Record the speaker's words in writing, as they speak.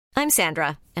I'm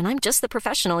Sandra, and I'm just the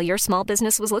professional your small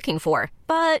business was looking for.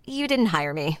 But you didn't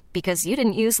hire me because you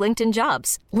didn't use LinkedIn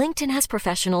Jobs. LinkedIn has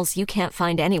professionals you can't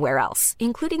find anywhere else,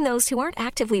 including those who aren't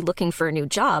actively looking for a new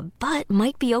job, but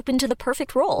might be open to the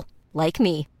perfect role, like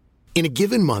me. In a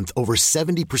given month, over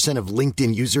 70% of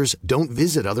LinkedIn users don't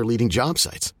visit other leading job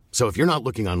sites. So if you're not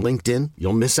looking on LinkedIn,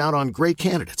 you'll miss out on great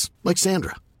candidates like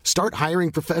Sandra. Start hiring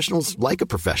professionals like a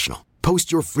professional.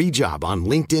 Post your free job on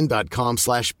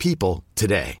linkedin.com/people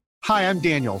today. Hi, I'm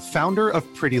Daniel, founder of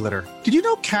Pretty Litter. Did you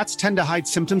know cats tend to hide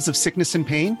symptoms of sickness and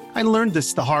pain? I learned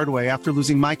this the hard way after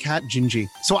losing my cat, Gingy.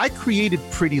 So I created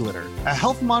Pretty Litter, a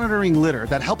health monitoring litter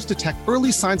that helps detect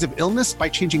early signs of illness by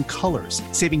changing colors,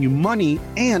 saving you money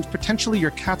and potentially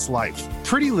your cat's life.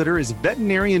 Pretty Litter is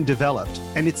veterinarian developed,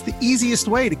 and it's the easiest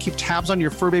way to keep tabs on your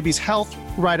fur baby's health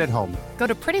right at home. Go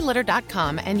to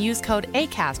prettylitter.com and use code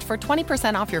ACAST for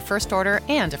 20% off your first order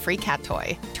and a free cat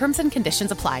toy. Terms and conditions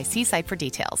apply. See site for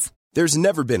details. There's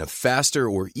never been a faster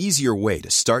or easier way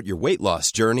to start your weight loss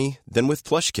journey than with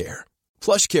PlushCare.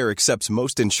 PlushCare accepts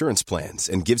most insurance plans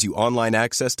and gives you online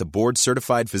access to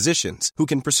board-certified physicians who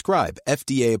can prescribe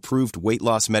FDA-approved weight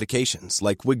loss medications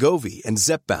like Wegovy and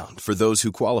Zepbound for those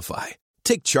who qualify.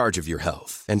 Take charge of your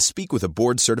health and speak with a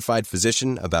board-certified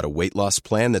physician about a weight loss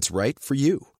plan that's right for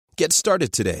you. Get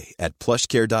started today at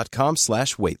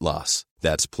plushcare.com/weight loss.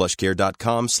 That's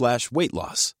plushcare.com/weight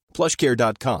loss.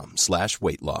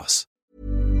 plushcare.com/weight loss.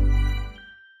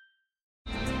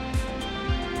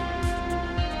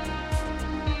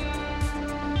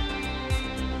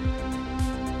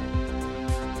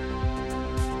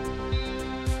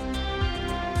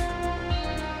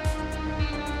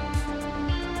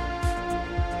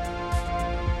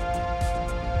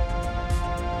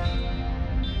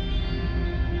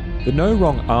 The No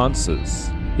Wrong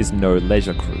Answers is no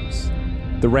leisure cruise.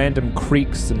 The random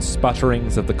creaks and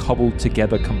sputterings of the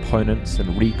cobbled-together components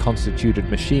and reconstituted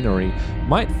machinery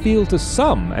might feel to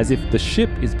some as if the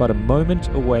ship is but a moment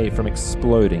away from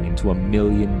exploding into a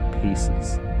million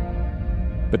pieces.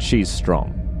 But she's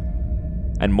strong.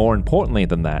 And more importantly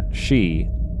than that, she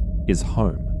is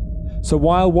home. So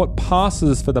while what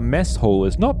passes for the mess hall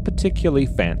is not particularly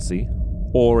fancy,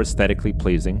 or aesthetically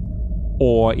pleasing,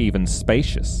 or even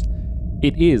spacious,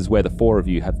 it is where the four of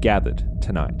you have gathered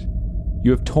tonight. You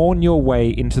have torn your way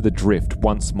into the drift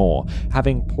once more,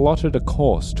 having plotted a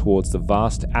course towards the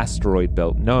vast asteroid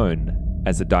belt known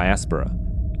as the Diaspora,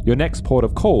 your next port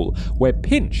of call, where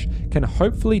Pinch can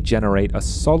hopefully generate a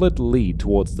solid lead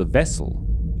towards the vessel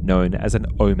known as an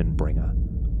Omen Bringer.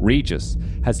 Regis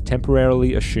has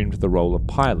temporarily assumed the role of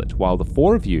pilot, while the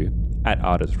four of you, at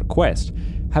Arda's request,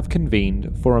 have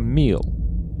convened for a meal.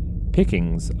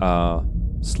 Pickings are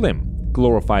slim.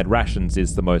 Glorified rations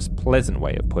is the most pleasant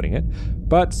way of putting it,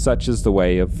 but such is the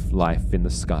way of life in the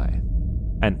sky.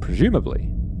 And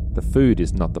presumably, the food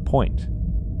is not the point,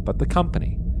 but the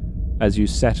company, as you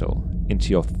settle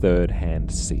into your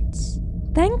third-hand seats.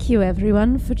 Thank you,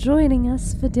 everyone, for joining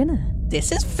us for dinner.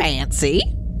 This is fancy.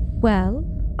 Well,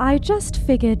 I just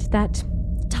figured that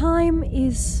time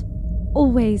is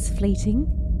always fleeting,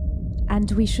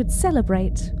 and we should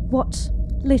celebrate what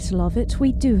little of it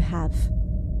we do have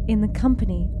in the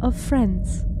company of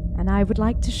friends. And I would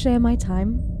like to share my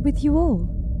time with you all.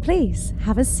 Please,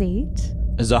 have a seat.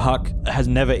 Zahak has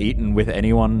never eaten with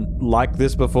anyone like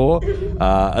this before.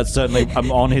 Certainly, I'm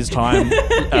on his time.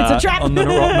 It's a trap. On the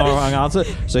no wrong answer.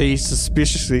 So he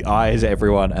suspiciously eyes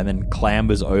everyone and then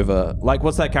clambers over. Like,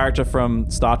 what's that character from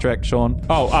Star Trek, Sean?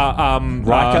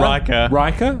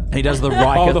 Riker? He does the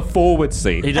Riker. Oh, the forward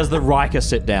seat. He does the Riker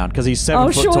sit down because he's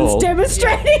 7 foot Sean's tall.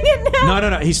 demonstrating it now.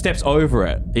 No. He steps over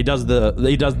it. He does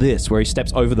this where he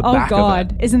steps over the back of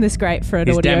it. Isn't this great for an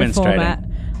He's audio demonstrating. format?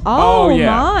 Oh, yeah.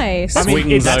 My.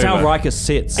 That's how Riker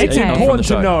sits. It's from the important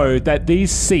show. to know that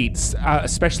these seats,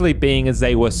 especially being as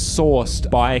they were sourced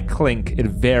by Clink at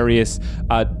various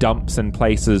dumps and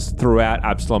places throughout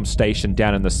Absalom Station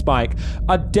down in the Spike,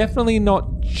 are definitely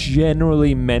not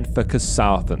generally meant for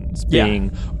Kasarthans,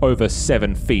 being over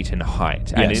 7 feet in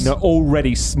height and in an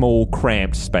already small,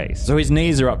 cramped space. So his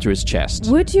knees are up to his chest.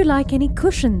 Would you like any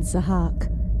cushions, Zahak?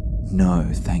 No,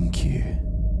 thank you.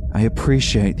 I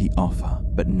appreciate the offer,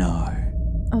 but no.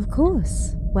 Of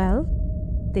course. Well,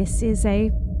 this is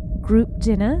a group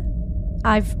dinner.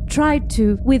 I've tried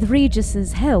to, with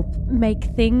Regis's help, make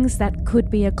things that could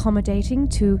be accommodating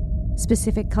to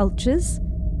specific cultures.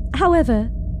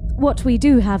 However, what we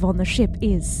do have on the ship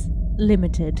is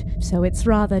limited, so it's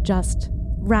rather just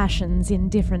rations in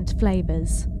different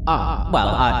flavors.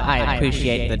 I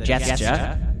appreciate the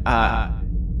gesture. I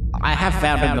have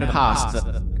found in the past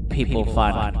that people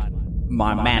find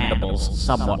my mandibles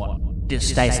somewhat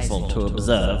distasteful to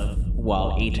observe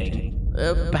while eating.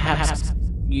 Perhaps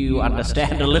you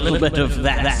understand a little bit of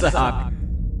that, Zahak.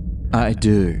 I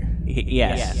do.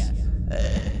 Yes.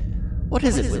 What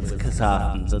is it with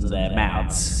Kazathans and their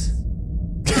mouths?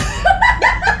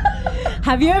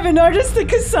 Have you ever noticed the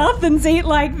Kasathans eat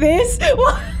like this?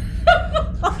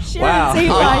 Shirts eat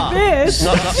like this.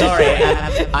 Sorry,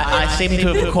 I seem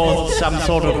to have caused some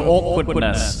sort of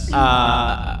awkwardness.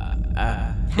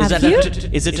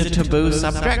 Is it a taboo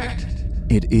subject?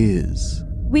 It is.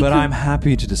 But I'm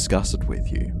happy to discuss it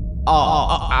with you.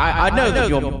 I know that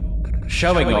you're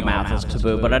showing your mouth is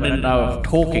taboo, but I didn't know if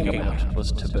talking about it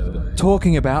was taboo.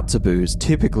 Talking about taboos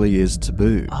typically is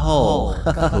taboo.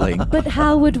 Link. But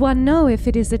how would one know if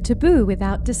it is a taboo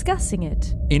without discussing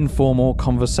it? Informal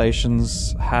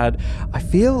conversations had. I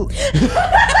feel.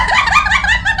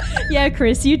 Yeah,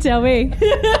 Chris, you tell me.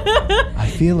 I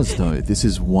feel as though this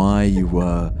is why you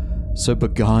were so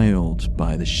beguiled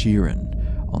by the Sheeran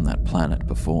on that planet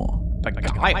before.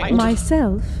 Beguiled?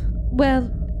 Myself? Well,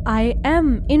 I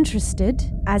am interested,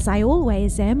 as I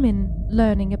always am, in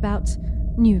learning about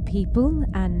new people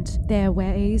and their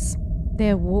ways,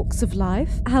 their walks of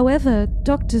life. However,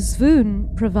 Dr.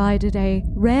 Zvoon provided a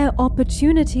rare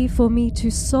opportunity for me to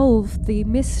solve the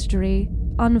mystery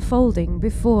unfolding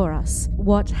before us.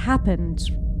 What happened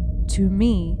to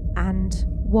me and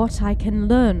what I can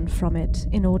learn from it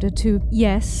in order to,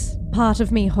 yes, part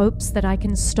of me hopes that I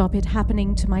can stop it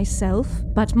happening to myself,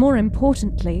 but more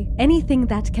importantly, anything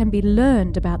that can be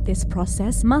learned about this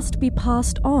process must be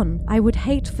passed on. I would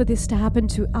hate for this to happen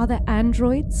to other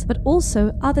androids, but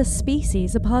also other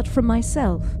species apart from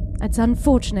myself. It's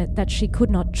unfortunate that she could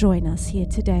not join us here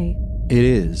today. It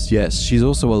is, yes. She's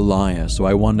also a liar, so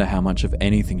I wonder how much of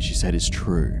anything she said is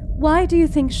true. Why do you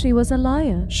think she was a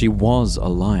liar? She was a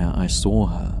liar. I saw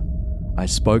her. I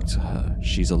spoke to her.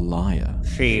 She's a liar.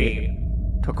 She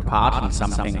took part in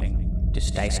something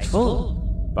distasteful,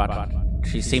 but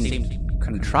she seemed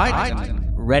contrite and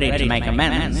ready to make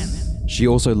amends. She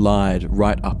also lied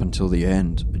right up until the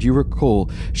end. Do you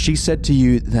recall, she said to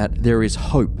you that there is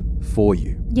hope for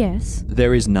you? Yes.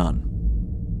 There is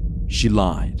none. She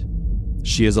lied.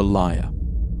 She is a liar.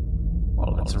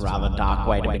 Well, that's a rather dark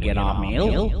way to begin our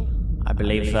meal. I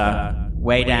believe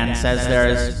Waydan says there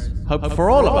is hope for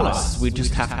all of us. We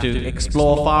just have to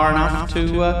explore far enough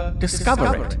to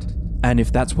discover it. And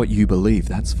if that's what you believe,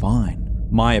 that's fine.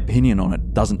 My opinion on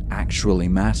it doesn't actually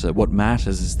matter. What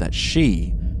matters is that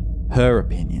her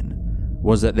opinion,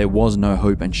 was that there was no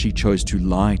hope and she chose to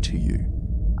lie to you.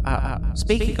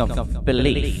 Speaking of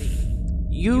belief,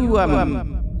 you,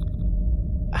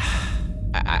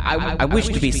 I wish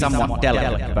to be somewhat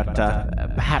delicate, but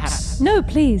perhaps... No,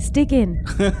 please, dig in.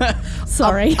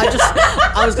 Sorry.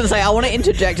 I was going to say, I want to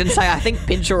interject and say I think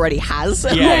Pinch already has.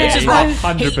 Yeah, Which is why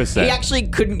 100%. He actually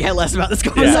couldn't care less about this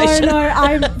conversation. No,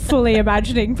 I'm fully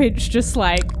imagining Pinch just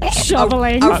like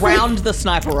shoveling. Around the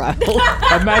sniper rifle.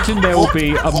 Imagine there will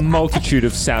be a multitude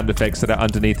of sound effects that are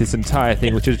underneath this entire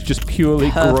thing, which is just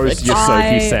purely gross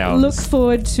Yosoki sounds. I look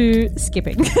forward to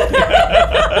skipping.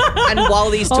 And while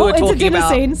these two are talking about...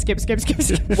 Scene. Skip.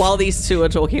 While these two are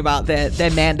talking about their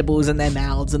mandibles and their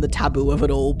mouths and the taboo of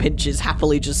it all, Pinch is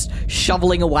happily just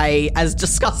shoveling away, as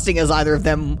disgusting as either of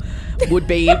them would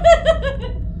be.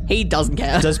 He doesn't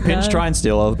care. Does Pinch try and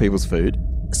steal other people's food?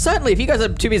 Certainly, if you guys are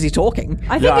too busy talking.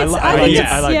 I think You go with it's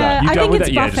that. Yeah, buffet.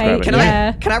 describe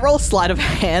it. Can I roll sleight of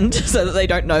hand so that they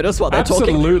don't notice what they're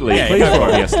talking? Absolutely. Please roll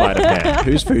me a sleight of hand.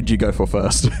 Whose food do you go for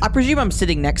first? I presume I'm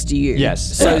sitting next to you.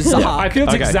 Yes. So Zahak. I feel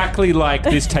it's exactly like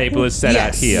this table is set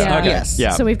out here. Yeah. Okay. Yes. Yeah.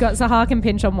 So we've got Zahak and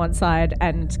Pinch on one side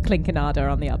and Clink and Arda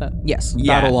on the other. Yes.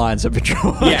 Battle lines have been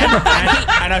drawn.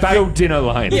 Yeah, and I Battle dinner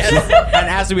lines. And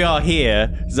as we are here,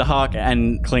 Zahak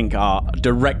and Clink are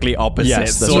directly opposite,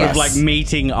 Yes, that's sort right. of like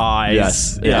meeting eyes.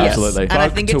 Yes. Yeah, Yes. absolutely. And I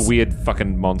Both think to it's- weird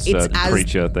fucking monster It's as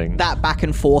creature thing. that back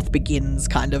and forth begins,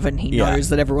 kind of, and he Yeah. knows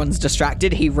that everyone's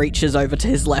distracted. He reaches over to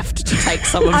his left to take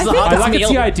some of I think Zahak's I like meal. it's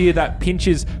the idea that Pinch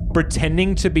is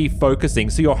pretending to be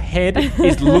focusing, so your head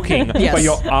is looking, Yes. but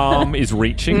your arm is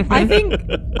reaching.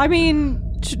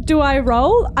 Do I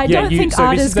roll? I don't think so this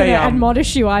Arda's is going to a,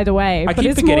 admonish you either way, I but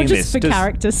keep it's more forgetting just this. for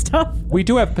character stuff. We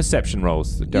do have perception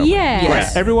rolls, don't Yeah. we?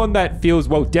 Yes. Everyone that feels,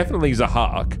 well, definitely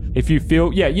Zahak. If you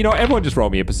feel, everyone just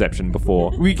roll me a perception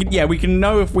before. We can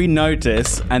know if we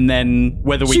notice, and then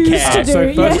whether we Choose care. to do So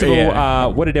it, first of all, Yeah.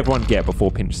 what did everyone get before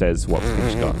Pinch says what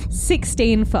Pinch got?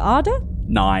 16 for Arda.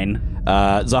 9.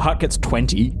 Zahak gets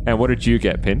 20. And what did you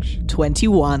get, Pinch?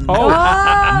 21. Oh,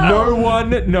 no one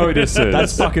notices.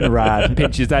 That's fucking rad.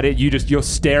 Pinch, is that it? You're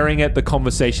staring at the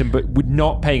conversation, but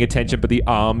not paying attention, but the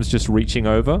arms just reaching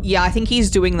over? Yeah, I think he's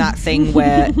doing that thing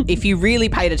where if you really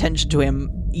paid attention to him,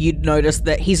 you'd notice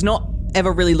that he's not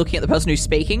ever really looking at the person who's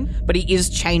speaking, but he is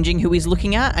changing who he's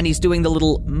looking at, and he's doing the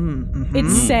little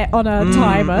It's set on a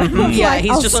timer. Yeah,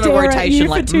 he's I'll just on a stare at rotation, you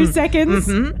like, for 2 seconds.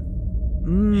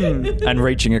 And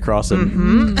reaching across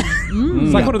and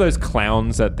It's like one of those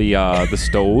clowns at the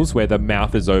stalls where the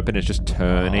mouth is open, it's just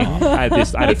turning at a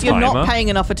timer. If you're not paying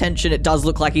enough attention, it does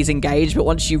look like he's engaged, but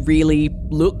once you really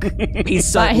look,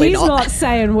 he's But certainly he's not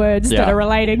saying words that are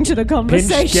relating to the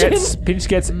conversation. Pinch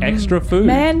gets extra food.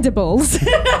 Mandibles.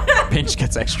 Pinch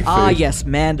gets extra food. Ah, yes,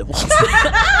 mandibles.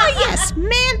 Yes,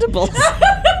 mandibles.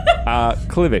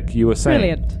 Klivik, you were saying.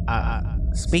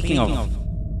 Brilliant. Speaking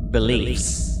of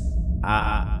beliefs,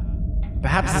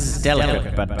 perhaps this is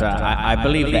delicate, but I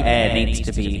believe the air needs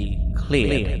to be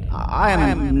cleared. I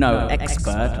am no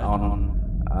expert on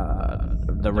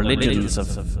the religions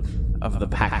of the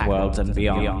pack worlds and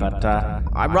beyond, but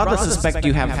I rather suspect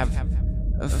you have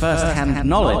first-hand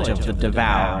knowledge of the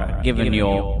Devourer, given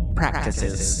your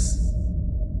practices.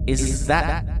 Is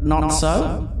that not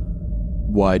so?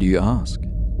 Why do you ask?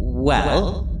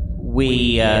 Well,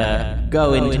 we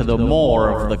go into the maw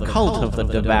of the cult of the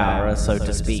Devourer, so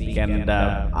to speak, and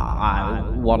I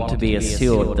want to be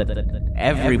assured that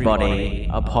everybody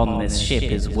upon this ship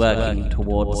is working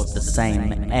towards the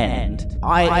same end.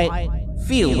 I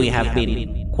feel we have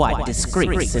been quite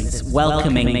discreet since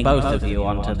welcoming both of you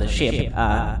onto the ship.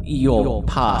 Your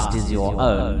past is your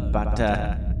own, but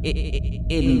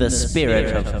in the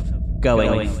spirit of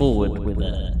going forward with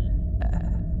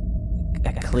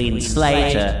a clean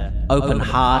slate, an open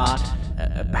heart,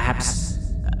 perhaps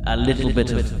a little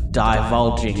bit of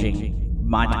divulging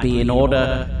might be in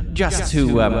order, just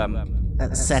to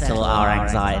settle our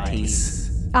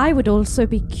anxieties. I would also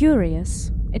be curious.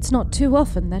 It's not too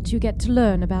often that you get to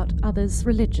learn about others'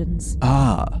 religions.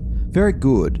 Ah, very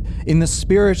good. In the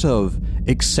spirit of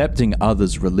accepting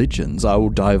others' religions, I will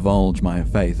divulge my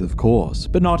faith, of course,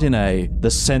 but not in the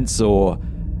sense or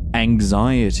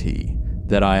anxiety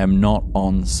that I am not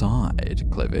on side,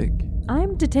 Klivik.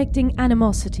 I'm detecting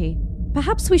animosity.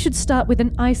 Perhaps we should start with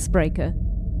an icebreaker.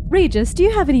 Regis, do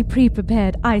you have any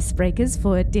pre-prepared icebreakers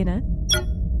for dinner?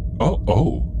 I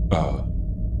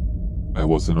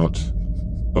was not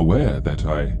aware that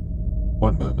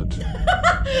One moment.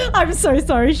 I'm so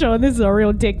sorry, Sean. This is a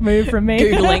real dick move from me.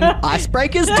 Googling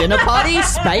icebreakers, dinner party,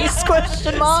 space,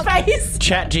 question mark? Space.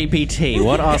 ChatGPT,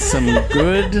 what are some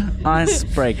good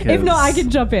icebreakers? If not, I can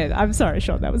jump in. I'm sorry,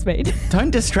 Sean. That was me. Don't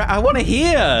distract. I want to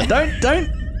hear. Don't.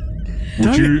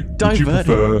 Would you divert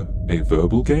prefer a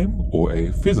verbal game or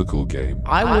a physical game?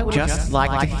 I would just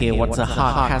like to hear what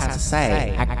Zahak has to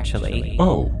say, actually.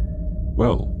 Oh,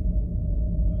 well.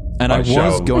 And I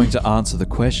was going to answer the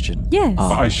question. Yes.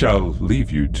 I shall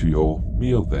leave you to your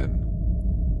meal then.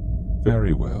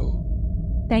 Very well.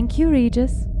 Thank you,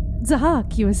 Regis.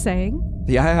 Zahak, you were saying?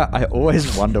 The AI, I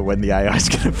always wonder when the AI is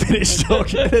going to finish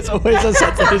talking. There's always a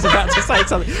sense that he's about to say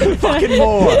something. Fucking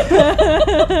more.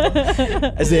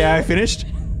 Is the AI finished?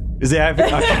 Is the AI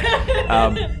finished?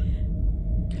 Okay.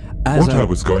 What I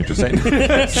was going to say.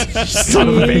 Son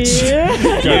of a bitch.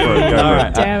 Go for it. All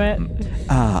right. Damn it.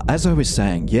 As I was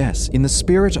saying, yes, in the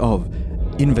spirit of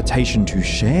invitation to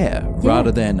share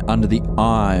rather than under the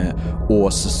eye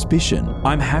or suspicion,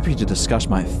 I'm happy to discuss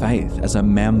my faith as a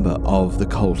member of the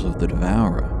cult of the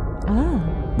Devourer. Ah.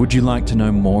 Would you like to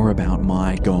know more about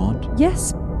my god?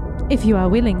 Yes, if you are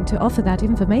willing to offer that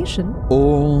information.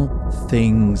 All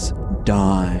things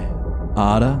die.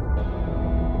 Ada,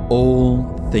 all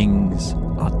things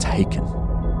are taken.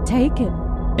 Taken.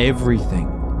 Everything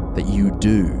that you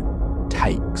do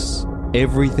takes.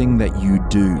 Everything that you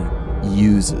do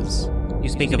uses. You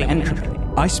speak of entropy.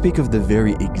 I speak of the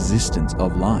very existence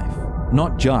of life,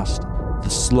 not just the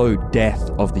slow death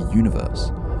of the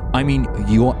universe. I mean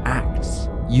your acts.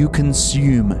 You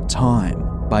consume time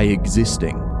by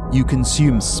existing. You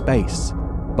consume space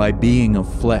by being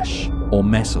of flesh or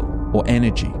metal or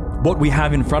energy. What we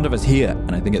have in front of us here,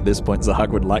 and I think at this point Zahak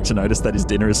would like to notice that his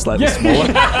dinner is slightly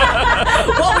smaller.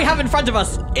 What we have in front of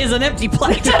us is an empty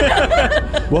plate.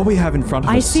 What we have in front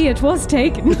of us... I see it was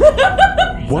taken.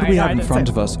 What we have in front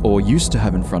of us, or used to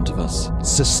have in front of us,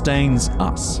 sustains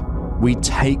us. We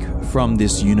take from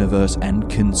this universe and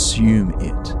consume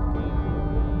it.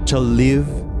 To live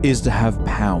is to have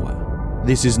power.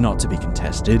 This is not to be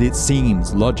contested. It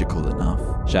seems logical enough.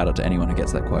 Shout out to anyone who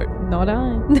gets that quote. Not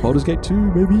I. Baldur's Gate 2,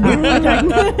 baby.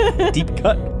 Deep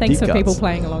cut. Thanks Deep for people cuts.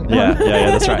 playing along. Yeah,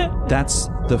 that's right. That's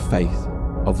the faith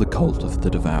of the cult of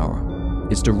the Devourer.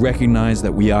 It's to recognize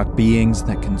that we are beings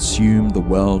that consume the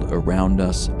world around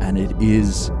us, and it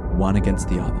is one against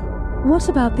the other. What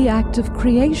about the act of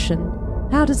creation?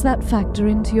 How does that factor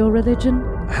into your religion?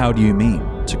 How do you mean?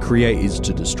 To create is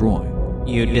to destroy.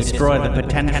 You destroy the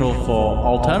potential for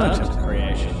alternative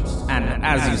creations. And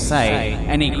as you say,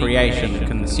 any creation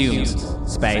consumes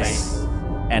space,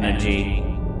 energy,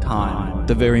 time.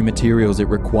 The very materials it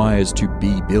requires to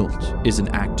be built is an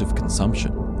act of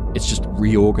consumption. It's just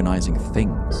reorganizing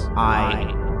things. I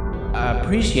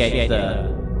appreciate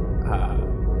the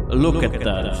look at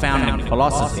the founding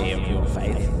philosophy of your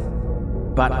faith,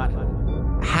 but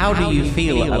how do you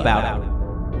feel about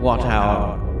what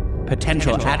our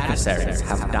potential adversaries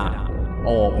have done,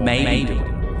 or may do?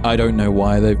 I don't know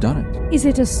why they've done it. Is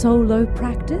it a solo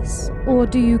practice, or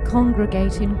do you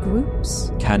congregate in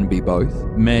groups? Can be both.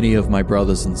 Many of my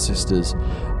brothers and sisters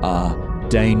are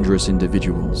dangerous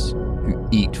individuals who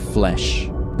eat flesh,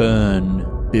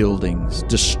 burn buildings,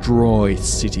 destroy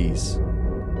cities,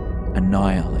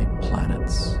 annihilate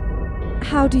planets.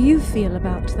 How do you feel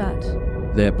about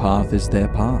that? Their path is their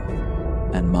path,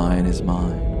 and mine is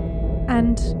mine.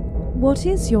 And what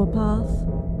is your path?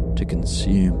 To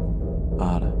consume,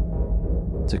 Ada.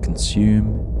 To consume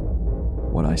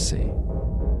what I see.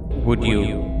 Would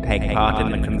you take part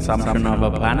in the consumption of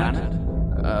a planet?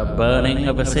 A burning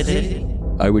of a city?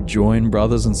 I would join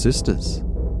brothers and sisters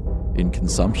in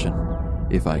consumption,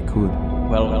 if I could.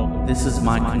 Well, this is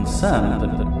my concern,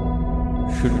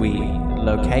 that should we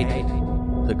locate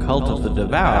the cult of the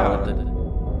Devourer, that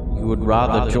you would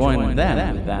rather join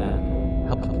them than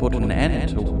help put an end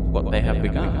to what they have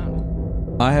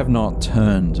begun. I have not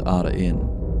turned Ada in.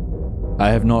 I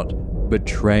have not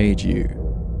betrayed you.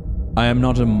 I am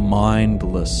not a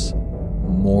mindless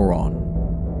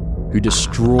moron who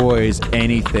destroys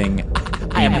anything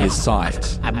in his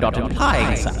sight. I'm not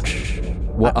implying such.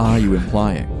 What are you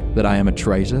implying? That I am a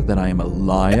traitor? That I am a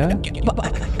liar?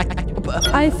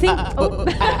 I think...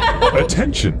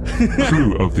 Attention,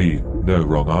 crew of the No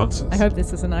Wrong Answers. I hope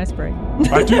this is an icebreaker.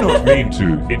 I do not mean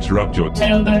to interrupt your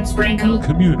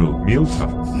communal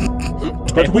mealtime,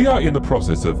 but we are in the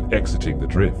process of exiting the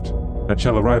drift and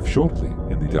shall arrive shortly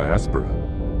in the diaspora.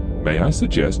 May I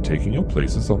suggest taking your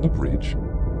places on the bridge?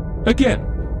 Again,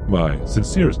 my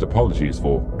sincerest apologies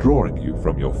for drawing you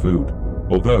from your food,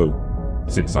 although,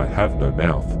 since I have no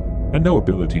mouth and no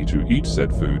ability to eat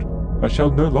said food, I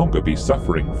shall no longer be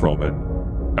suffering from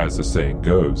an, as the saying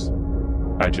goes,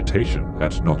 agitation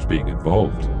at not being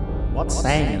involved. What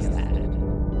saying is that?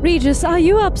 Regis, are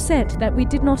you upset that we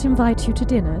did not invite you to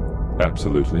dinner?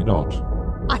 Absolutely not.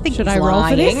 I think Should he's I roll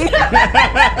for this?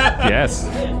 Yes.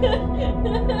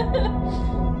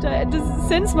 Does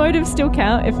sense motive still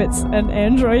count if it's an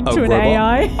android A to an robot?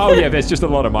 AI? Oh yeah, there's just a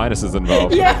lot of minuses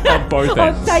involved. Yeah. On both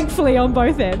ends. Thankfully on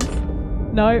both ends.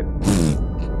 No.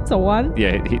 It's a 1.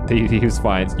 Yeah, he was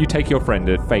fine. You take your friend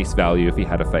at face value if he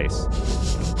had a face.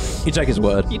 You take his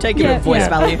word. You take it at voice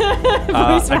value.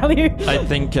 Voice value. I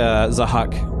think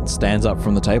Zahak stands up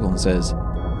from the table and says,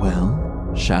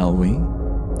 "Well, shall we?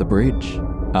 The bridge."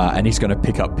 And he's going to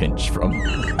pick up Pinch from...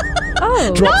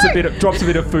 Oh. Drops a bit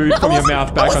of food from your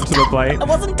mouth back onto the plate. I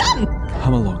wasn't done.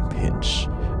 Come along, Pinch.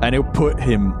 And he'll put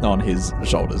him on his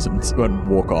shoulders and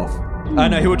walk off. No,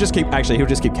 he'll just keep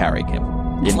carrying him.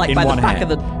 In By one the back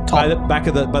hand. of the top.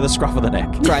 By the scruff of the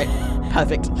neck. Great.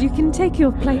 Perfect. You can take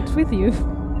your plate with you.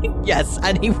 Yes,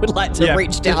 and he would like to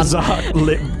reach down. Zahak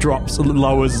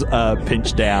lowers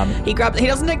Pinch down. He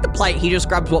doesn't take the plate, he just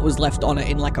grabs what was left on it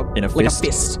in a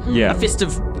fist. Yeah. A fist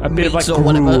of A bit of meat like or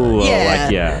whatever. gruel or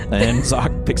Yeah. And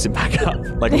Zahak picks him back up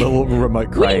like a little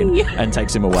remote crane and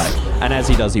takes him away. And as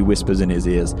he does, he whispers in his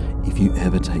ears, "If you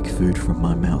ever take food from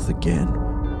my mouth again,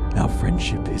 our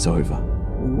friendship is over."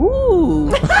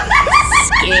 Ooh.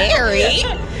 Scary.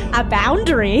 A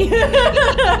boundary.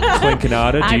 Clink and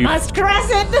Ada, I must cross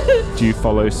it. do you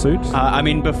follow suit? I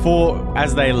mean,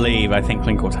 as they leave, I think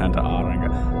Clink will turn to Ada and go,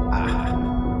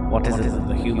 What is it that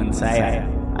the humans say?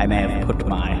 I may have put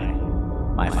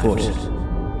my foot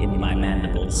in my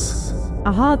mandibles.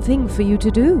 A hard thing for you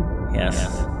to do. Yes,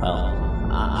 well,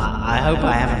 I hope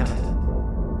I haven't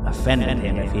offended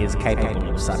him if he is capable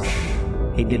of such.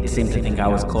 He did seem to think I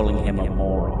was calling him a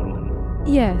moron.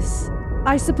 Yes.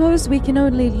 I suppose we can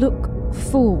only look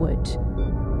forward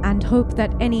and hope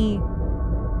that any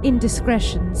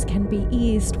indiscretions can be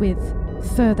eased with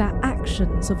further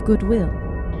actions of goodwill.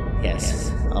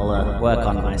 Yes, I'll work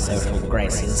on my social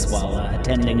graces while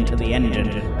attending to the engine.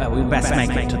 We best make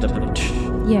it to the bridge.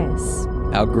 Yes.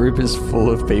 Our group is full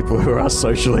of people who are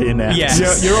socially inept.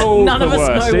 Yes. You're all None the of us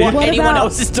worst. know what What anyone about-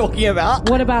 else is talking about.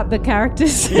 What about the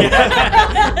characters? Ew.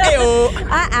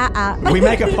 We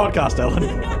make a podcast, Ellen.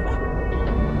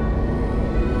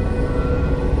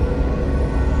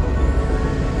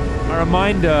 A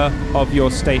reminder of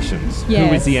your stations. Who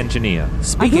Yes. is the engineer?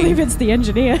 I believe it's the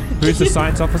engineer. Who's the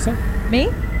science officer? Me?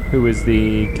 Who is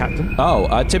the captain?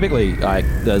 Typically,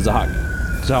 the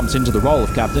Zahak jumps into the role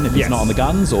of captain if he's not on the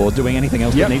guns or doing anything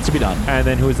else that needs to be done. And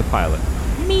then who is the pilot?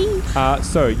 Me.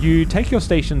 So you take your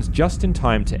stations just in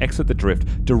time to exit the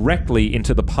drift directly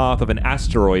into the path of an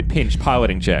asteroid. Pinch,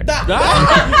 piloting check.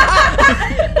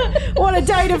 What a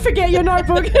day to forget your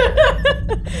notebook.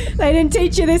 They didn't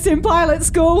teach you this in pilot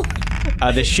school.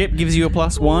 The ship gives you a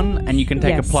 +1, and you can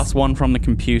take a +1 from the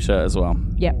computer as well.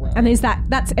 Yep. And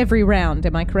that's every round,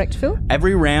 am I correct, Phil?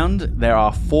 Every round, there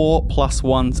are 4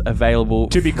 +1s available.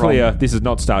 To be clear, this is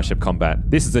not Starship combat.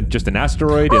 This is just an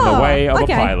asteroid in the way of a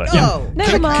pilot.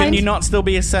 Never mind. Can you not still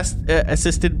be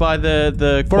assisted by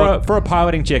the for a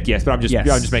piloting check? Yes, but I'm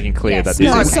just making clear that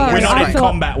this is we're not in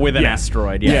combat with an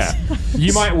asteroid. Yes. Yeah,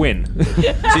 you might win.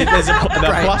 See, there's the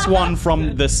 +1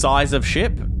 from the size of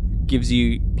ship gives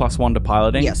you +1 to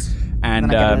piloting. Yes. And I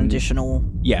get an additional.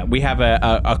 Yeah, we have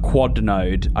a quad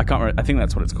node. I think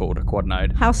that's what it's called, a quad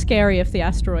node. How scary if the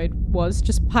asteroid was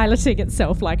just piloting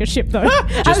itself like a ship, though.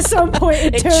 At some point,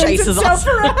 it turns chases itself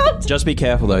around. Just be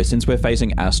careful, though. Since we're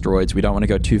facing asteroids, we don't want to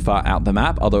go too far out the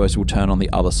map, otherwise we'll turn on the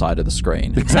other side of the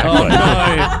screen. Exactly. Oh,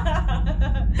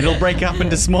 no. It'll break up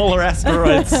into smaller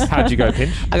asteroids. How'd you go,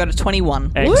 Pinch? I got a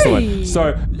 21. Excellent. Whee!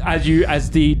 So as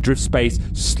the drift space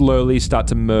slowly start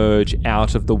to merge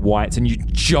out of the whites and you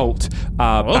jolt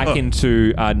back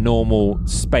into normal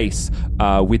space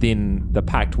within the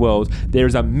packed world, there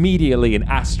is immediately an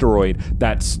asteroid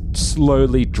that's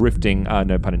slowly drifting,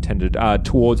 no pun intended,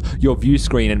 towards your view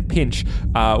screen. And Pinch,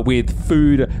 with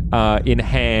food in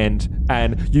hand,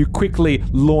 and you quickly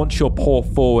launch your paw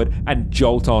forward and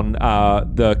jolt on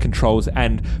the controls,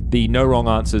 and the no wrong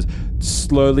answers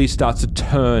slowly starts to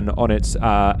turn on its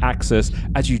axis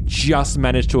as you just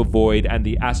manage to avoid, and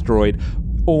the asteroid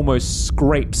almost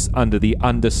scrapes under the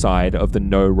underside of the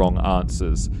no wrong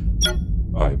answers.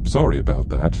 I'm sorry about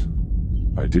that.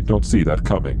 I did not see that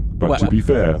coming, but to be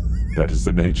fair, that is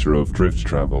the nature of drift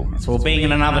travel. So being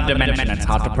in another dimension, it's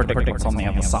hard to predict what's on the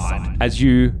other side. As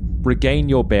you regain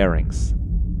your bearings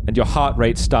and your heart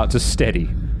rate starts to steady,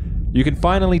 you can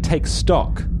finally take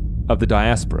stock of the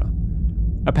diaspora.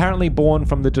 Apparently born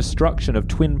from the destruction of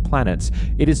twin planets,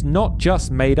 it is not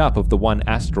just made up of the one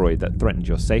asteroid that threatened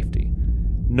your safety,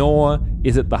 nor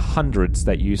is it the hundreds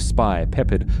that you spy,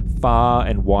 peppered far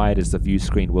and wide as the view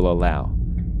screen will allow.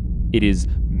 It is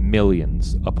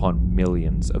millions upon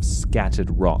millions of scattered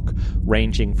rock,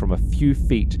 ranging from a few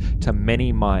feet to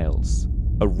many miles,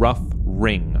 a rough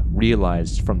ring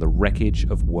realized from the wreckage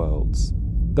of worlds.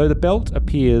 Though the belt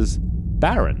appears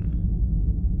barren,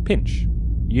 Pinch,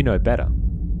 you know better.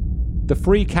 The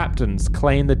free captains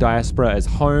claim the diaspora as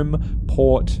home,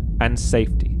 port, and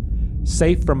safety,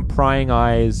 safe from prying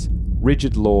eyes,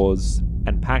 rigid laws,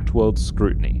 and packed world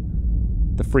scrutiny.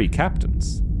 The free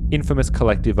captains, infamous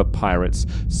collective of pirates,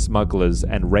 smugglers,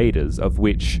 and raiders, of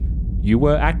which you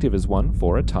were active as one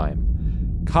for a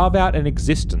time, carve out an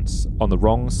existence on the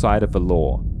wrong side of the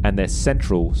law, and their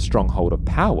central stronghold of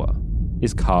power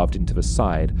is carved into the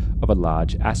side of a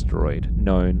large asteroid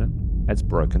known as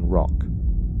Broken Rock.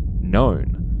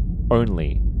 Known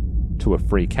only to a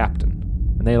free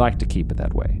captain, and they like to keep it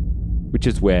that way, which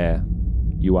is where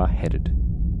you are headed.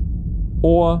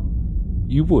 Or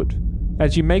you would.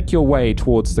 As you make your way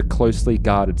towards the closely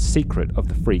guarded secret of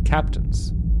the free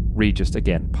captains, Regis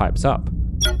again pipes up.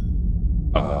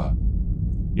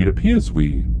 It appears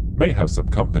we may have some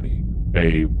company.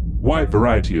 A wide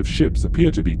variety of ships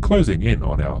appear to be closing in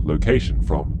on our location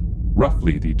from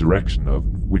roughly the direction of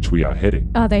which we are heading.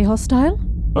 Are they hostile?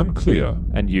 Unclear.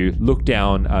 And you look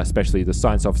down, especially the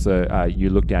science officer, you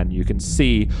look down, you can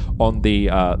see on the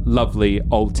lovely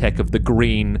old tech of the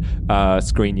green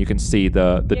screen, you can see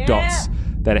the dots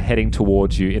that are heading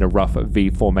towards you in a rough V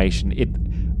formation. It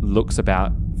looks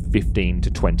about 15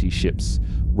 to 20 ships,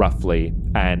 roughly,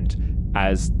 and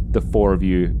as the four of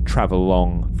you travel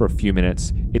along for a few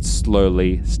minutes, it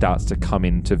slowly starts to come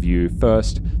into view.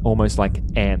 First, almost like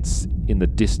ants in the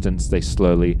distance, they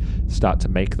slowly start to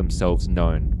make themselves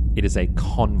known. It is a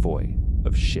convoy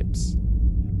of ships.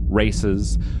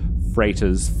 Racers,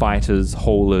 freighters, fighters,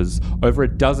 haulers, over a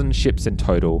dozen ships in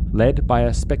total, led by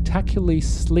a spectacularly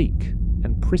sleek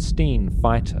and pristine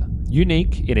fighter.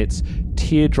 Unique in its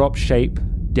teardrop shape,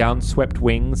 downswept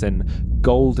wings, and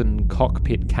golden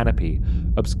cockpit canopy,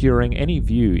 obscuring any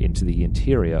view into the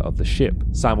interior of the ship,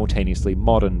 simultaneously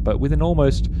modern but with an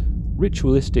almost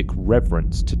ritualistic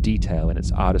reverence to detail in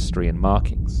its artistry and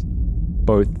markings,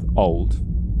 both old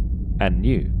and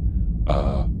new.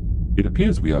 It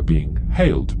appears we are being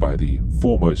hailed by the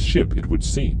foremost ship, it would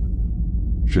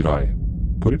seem. Should I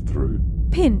put it through?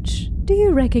 Pinch, do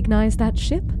you recognize that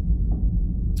ship?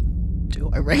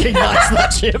 I recognize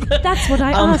that ship. That's what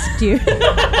I asked you.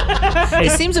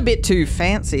 It seems a bit too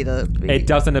fancy to be... It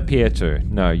doesn't appear to.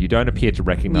 No, you don't appear to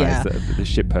recognize Yeah. the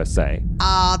ship per se.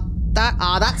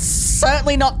 That's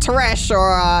certainly not Teresh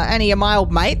or any of my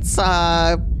old mates.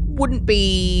 Wouldn't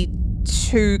be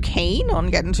too keen on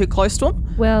getting too close to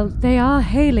them. Well, they are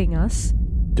hailing us.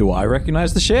 Do I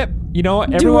recognize the ship? You know what?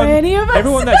 Do any of us?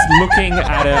 Everyone that's looking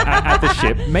at the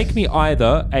ship, make me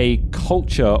either a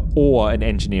culture or an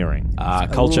engineering.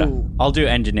 Culture. Ooh. I'll do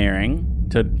engineering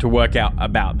to work out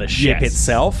about the ship Yes.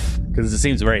 itself, because it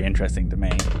seems very interesting to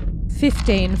me.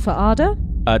 15 for Arda.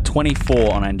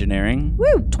 24 on engineering.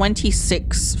 Woo!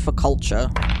 26 for culture.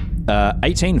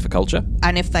 18 for culture.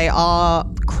 And if they are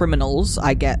criminals,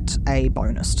 I get a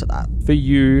bonus to that. For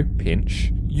you,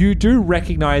 Pinch, you do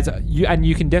recognize and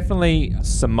you can definitely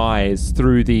surmise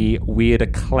through the weird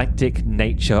eclectic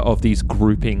nature of these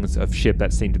groupings of ship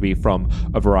that seem to be from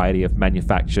a variety of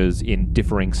manufacturers in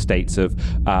differing states of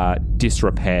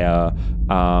disrepair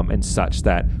and such,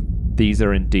 that these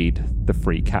are indeed the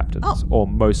free captains, or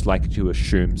most likely to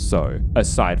assume so.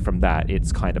 Aside from that,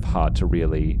 it's kind of hard to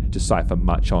really decipher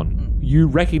much on. You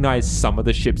recognize some of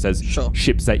the ships as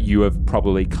ships that you have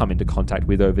probably come into contact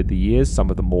with over the years. Some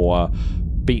of the more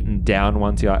beaten down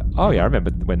ones, you're like, oh yeah, I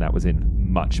remember when that was in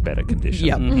much better condition.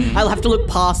 Yep. I'll have to look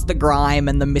past the grime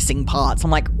and the missing parts.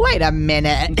 I'm like, wait a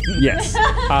minute. Yes.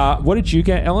 What did you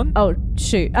get, Ellen? Oh,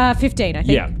 shoot. 15, I think.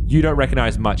 Yeah, you don't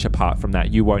recognize much apart from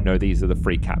that. You won't know these are the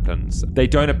free captains. They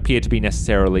don't appear to be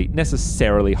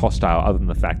necessarily hostile, other than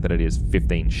the fact that it is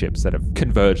 15 ships that have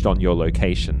converged on your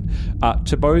location.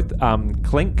 To both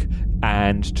Clink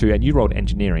and you rolled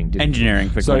engineering, didn't you? Engineering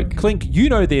for So Clink. Clink, you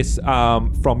know this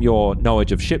from your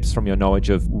knowledge of ships, from your knowledge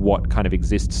of what kind of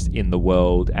exists in the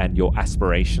world and your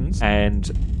aspirations. And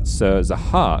Sir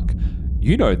Zahark,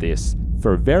 you know this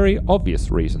for a very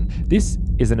obvious reason. This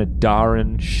is an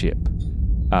Adaran ship.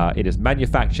 It is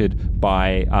manufactured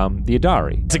by the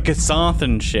Adari. It's a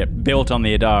Kasathan ship built on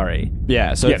the Adari.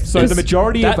 Yeah, so the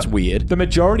majority that's weird. The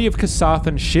majority of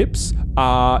Kasathan ships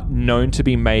are known to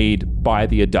be made by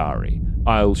the Adari.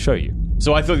 I'll show you.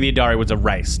 So I thought the Adari was a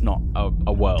race, not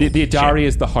a world. The Adari ship.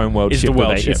 is the homeworld Is ship. the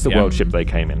world ship, It's the yeah. world ship they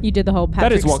came in. You did the whole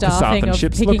That is Patrick what Star thing Kasathan of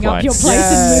ships picking look up like. your place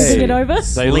and moving it over.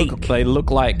 They look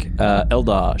like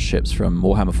Eldar ships from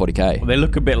Warhammer 40k. Well, they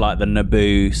look a bit like the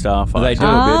Naboo starfighter. They do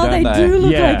They don't do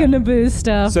look Yeah. like a Naboo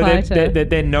starfighter. So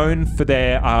they're known for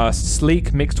their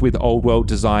sleek mixed with old world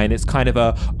design. It's kind of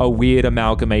a weird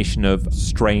amalgamation of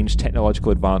strange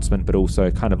technological advancement, but also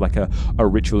kind of like a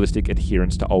ritualistic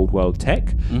adherence to old world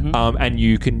tech. And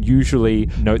you can usually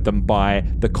note them by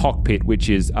the cockpit, which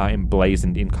is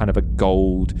emblazoned in kind of a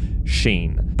gold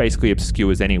sheen. Basically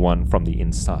obscures anyone from the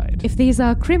inside. If these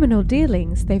are criminal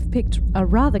dealings, they've picked a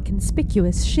rather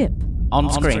conspicuous ship.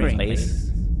 On screen,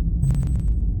 please.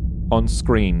 On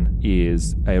screen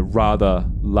is a rather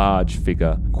large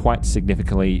figure, quite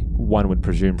significantly, one would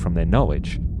presume from their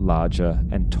knowledge, larger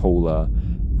and taller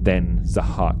than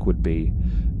Zahark would be.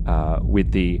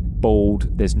 With the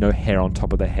bald, there's no hair on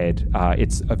top of the head.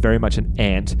 It's very much an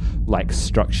ant-like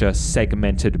structure,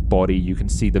 segmented body. You can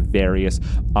see the various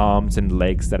arms and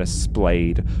legs that are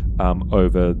splayed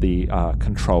over the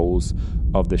controls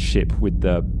of the ship, with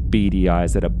the beady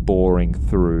eyes that are boring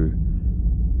through.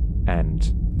 And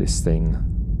this thing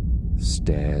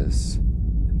stares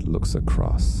and looks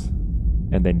across.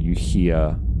 And then you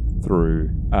hear through...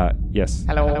 yes.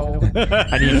 Hello.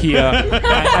 And you hear...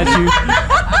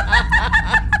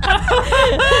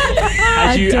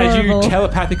 as you Adorable.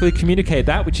 telepathically communicate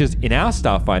that, which is in our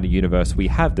Starfinder universe, we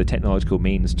have the technological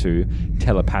means to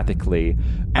telepathically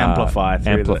Amplify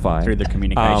through the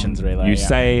communications relay. You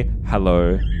say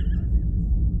hello.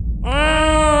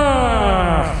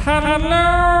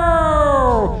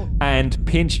 Hello. And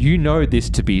Pinch, you know this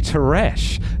to be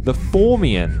Teresh, the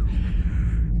Formian.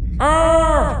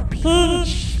 Oh,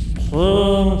 Pinch.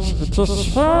 It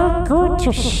is so good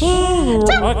to see you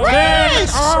again.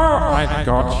 Oh, I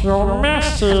got your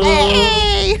message.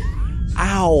 Hey!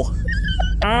 Ow.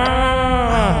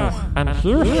 Oh, and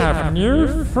you have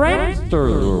new friends, do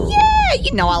you? Yeah,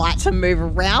 you know I like to move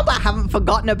around. I haven't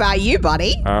forgotten about you,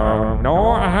 buddy. Oh,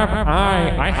 nor have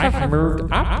I. I have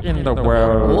moved up in the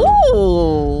world.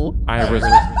 Ooh. I was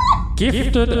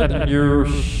gifted a new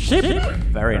ship.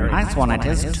 Very nice one it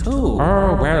is, too.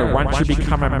 Oh, well, once you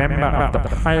become a member of the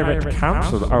Pirate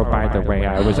Council. Oh, by the way,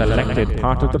 I was elected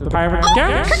part of the Pirate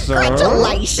Council.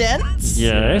 Congratulations.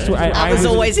 Yes, That was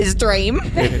always his dream.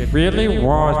 It really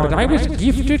was, but I was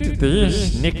gifted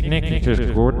this. Nick, it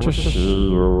is good to see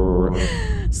you.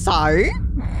 So,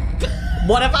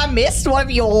 What have I missed? What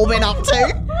have you all been up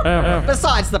to?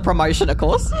 Besides the promotion, of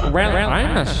course. Well,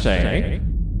 I must say,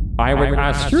 I would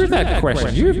ask you that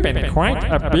question. You've been quite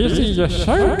a busy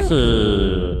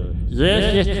Yosoki.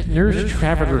 Yes, news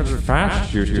travels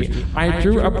fast, you see. I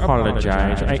do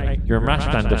apologize. You must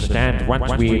understand,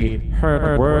 once we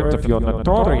heard words of your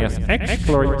notorious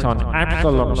exploits on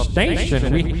Absalom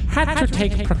Station, we had to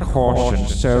take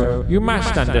precautions. So you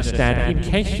must understand, in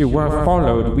case you were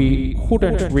followed, we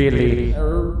couldn't really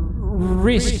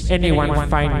risk anyone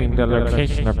finding the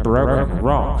location of Broken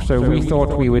Rock, so we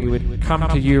thought we would come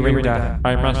to you, and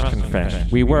I must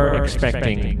confess, we were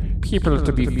expecting people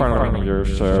to be following you,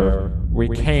 so we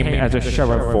came as a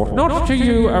show of force. Not to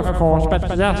you, of course, but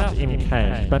just in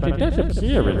case. But it does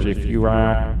appear as if you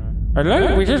are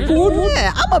alone, which is good.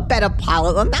 Yeah, I'm a better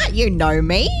pilot than that, you know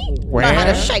me. Well, know how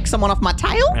to shake someone off my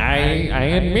tail. I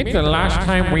admit the last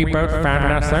time we both found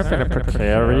ourselves in a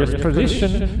precarious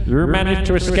position, you managed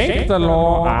to escape the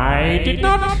law. I did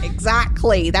not.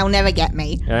 Exactly. They'll never get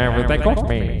me. Well, they got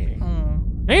me.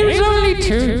 It was only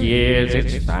 2 years.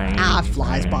 It's fine. It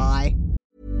flies by.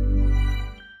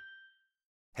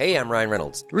 Hey, I'm Ryan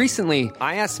Reynolds. Recently,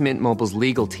 I asked Mint Mobile's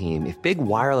legal team if big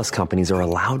wireless companies are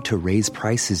allowed to raise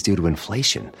prices due to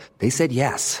inflation. They said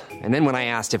yes. And then when I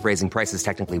asked if raising prices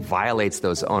technically violates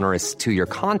those onerous 2-year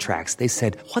contracts, they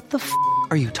said, "What the f***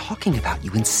 are you talking about,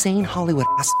 you insane Hollywood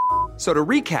ass?" So to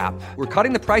recap, we're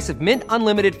cutting the price of Mint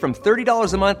Unlimited from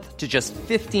 $30 a month to just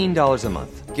 $15 a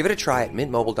month. Give it a try at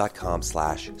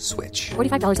mintmobile.com/switch.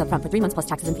 $45 up front for 3 months plus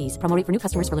taxes and fees. Promo rate for new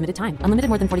customers for limited time. Unlimited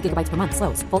more than 40 gigabytes per month.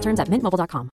 Slows full terms at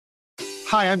mintmobile.com.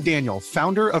 Hi, I'm Daniel,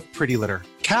 founder of Pretty Litter.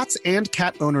 Cats and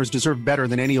cat owners deserve better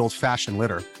than any old-fashioned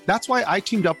litter. That's why I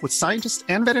teamed up with scientists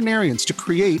and veterinarians to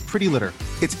create Pretty Litter.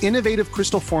 Its innovative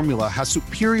crystal formula has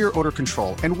superior odor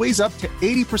control and weighs up to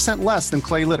 80% less than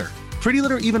clay litter. Pretty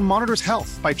Litter even monitors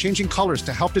health by changing colors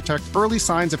to help detect early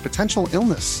signs of potential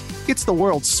illness. It's the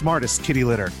world's smartest kitty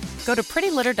litter. Go to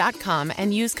prettylitter.com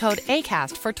and use code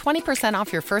ACAST for 20%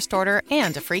 off your first order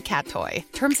and a free cat toy.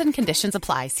 Terms and conditions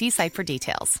apply. See site for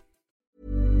details.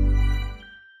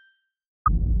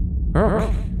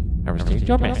 Oh, I received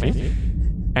your message,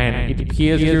 and it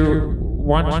appears you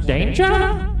want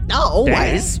danger? Oh,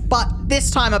 always, but this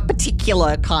time a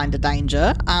particular kind of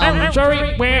danger. I'm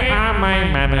sorry, where are my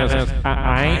manners?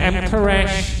 I am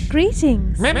Teresh.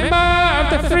 Greetings. Member of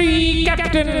the Free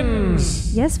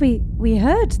Captains. Yes, we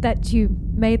heard that you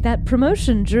made that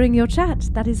promotion during your chat.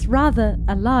 That is rather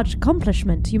a large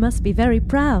accomplishment. You must be very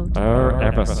proud. Oh,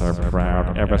 ever so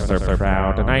proud, ever so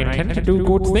proud. And I intend to do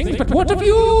good things, but what of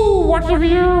you? What of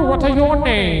you? What are your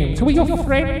names? Who are your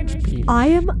friends, please? I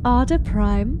am Arda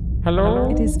Prime. Hello.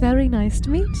 It is very nice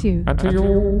to meet you. And to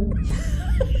you.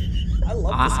 I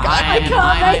love this guy. I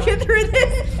can't make it through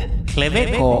this.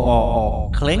 Clivic or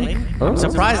Clink? I'm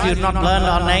surprised you've not learned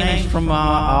our names from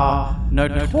our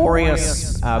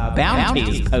notorious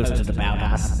bounties posted about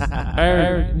us.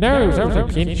 No, that was a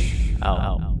pinch.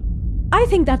 Oh. I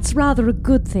think that's rather a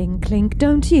good thing, Clink,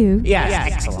 don't you? Yes,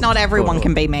 excellent. Not everyone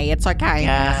can be me. It's okay.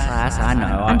 Yes, I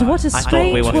know. And what a I thought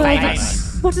strange we were world! famous.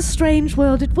 What a strange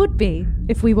world it would be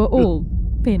if we were all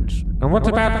Pinch. And what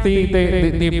about the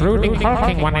brooding,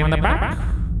 hulking one in the back?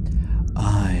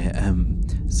 I am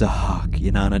Zahak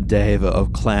Yanana Deva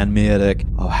of Clan Mirdak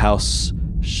of House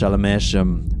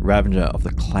Shalamesham, Ravager of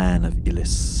the Clan of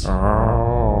Illis.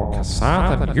 Oh,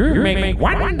 Kasathan, you make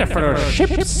wonderful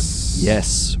ships.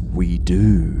 Yes, we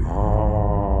do.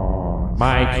 Oh,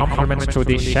 my compliments to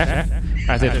the chef,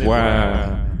 as it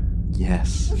were.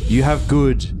 Yes, you have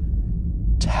good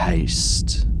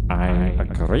taste. I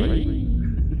agree.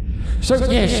 So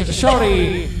yes,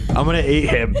 sorry. I'm gonna eat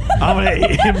him. I'm gonna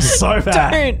eat him so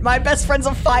bad. Don't. My best friends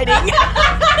are fighting.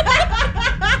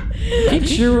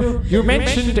 Pinch, you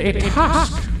mentioned a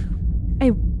task.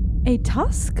 A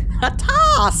tusk? A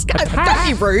task. Don't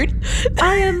be rude.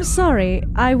 I am sorry.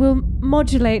 I will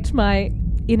modulate my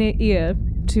inner ear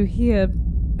to hear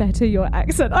better your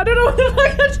accent. I don't know what the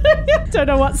fuck I don't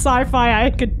know what sci-fi I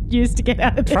could use to get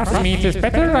out of this. Trust me, it is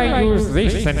better I use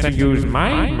this than to use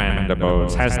my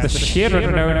mandibles, as the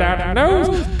Sheeran no doubt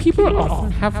knows. People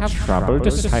often have trouble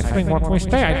deciphering what we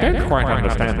say. I don't quite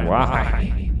understand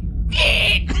why.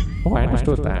 Oh, I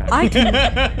understood that.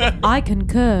 I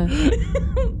concur.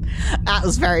 That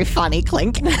was very funny,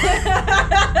 Clink.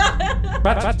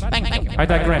 But I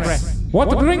digress.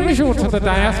 What brings you to the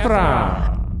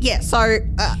diaspora? Yeah, so,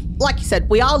 like you said,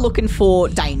 we are looking for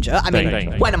danger. I mean,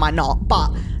 Danger. when am I not?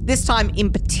 But this time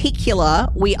in particular,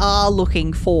 we are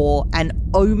looking for an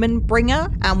omen bringer.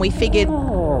 And we figured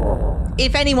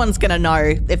if anyone's going to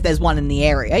know if there's one in the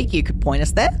area, you could point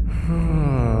us there.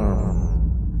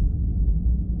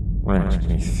 Let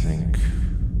me think.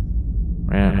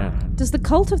 Well, Does the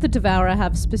Cult of the Devourer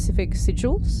have specific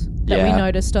sigils that we Yeah.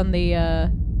 noticed on the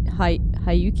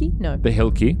Hayuki? No. The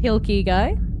Hilki. Hilki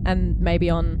guy, and maybe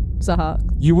on Zahak.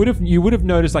 You would have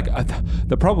noticed like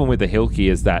the problem with the Hilki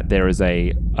is that there is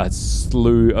a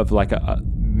slew of like a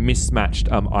mismatched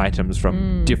items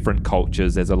from different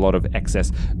cultures. There's a lot of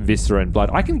excess viscera and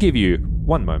blood. I can give you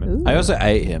one moment. I also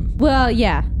ate him. Well,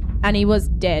 yeah, and he was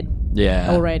dead Yeah.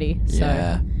 already. So.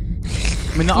 Yeah.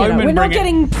 I mean, the You know, Omen we're not bring it-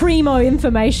 getting primo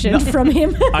information from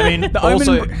him. I mean,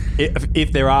 also,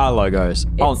 if there are logos,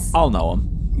 I'll know them.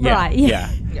 Right, yeah.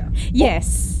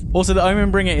 Yes. Also, the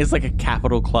Omen Bringer is like a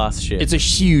capital class ship. It's a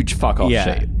huge fuck off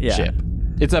Yeah, yeah. ship.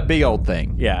 It's a big old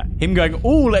thing. Yeah. Him going,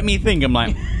 oh, let me think. I'm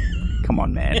like, come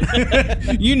on, man.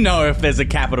 You know if there's a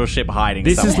capital ship hiding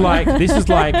This is somewhere.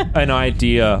 like an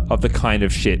idea of the kind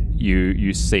of shit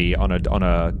you see on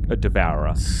a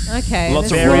devourer. Okay. Lots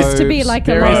there of seems to be robes, like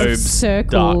a lot of robes,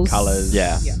 circles. dark colours.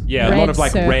 Yeah. Yeah, a Red lot of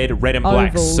like red and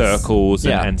black ovals. circles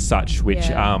Yeah. and such, which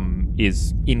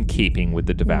is in keeping with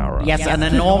the devourer. Yes, an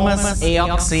enormous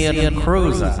Eoxian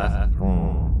cruiser.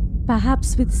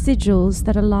 Perhaps with sigils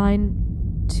that align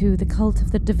to the Cult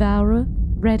of the Devourer,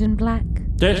 red and black.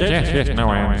 yes, no,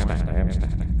 I understand.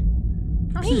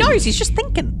 He knows, he's just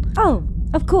thinking. Oh,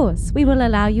 of course. We will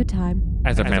allow you time.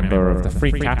 As a member of the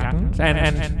Free Captains,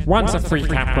 and once a free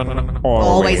captain,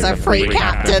 Always a free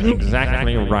captain.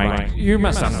 Exactly right. You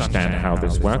must understand how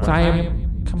this works. I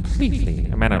am completely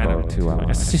amenable to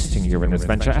assisting you in this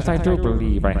venture, as I do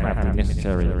believe I have the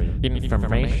necessary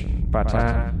information. But,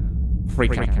 free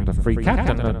captain to free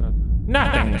captain,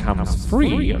 nothing comes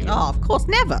free. Oh, of course,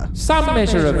 never. Some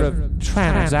measure of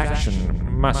transaction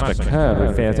must occur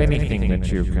if there's anything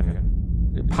that you can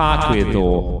part with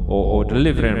or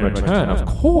deliver in return, of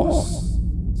course.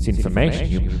 It's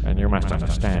information, and you must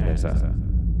understand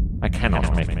I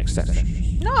cannot make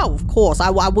exceptions. No, of course. I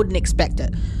wouldn't expect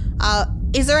it.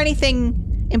 Is there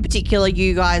anything in particular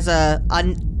you guys are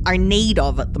in need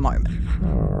of at the moment?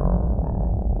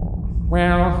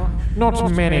 Well,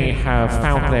 not many have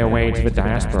found their way to the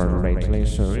diaspora lately,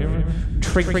 so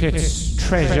trinkets,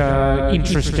 treasure,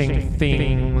 interesting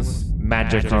things,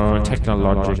 magical,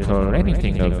 technological,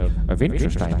 anything of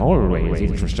interest I'm always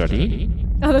interested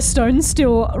in. Are the stones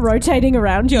still rotating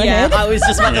around your Yeah, head? I was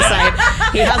just about to say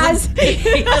he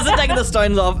hasn't taken the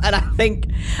stones off, and I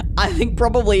think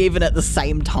probably even at the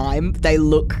same time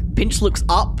Pinch looks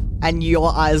up, and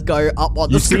your eyes go up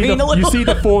on the screen a little. You see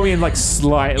the Forian like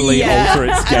slightly alter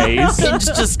its gaze. Pinch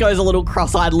just goes a little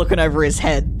cross-eyed, looking over his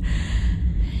head.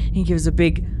 He gives a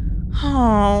big,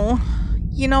 oh,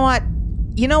 you know what?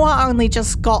 I only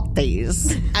just got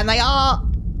these, and they are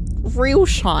real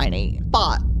shiny,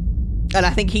 but. And I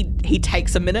think he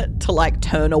takes a minute to like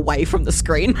turn away from the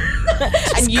screen.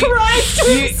 And you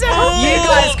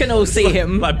guys can all see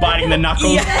him like biting the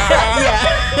knuckles.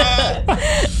 Yeah.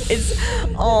 It's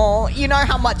you know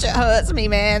how much it hurts me,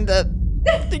 man, to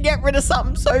get rid of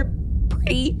something so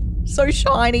pretty, so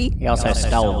shiny. He also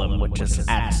stole them, which is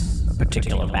at a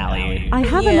particular value. I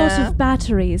have a lot of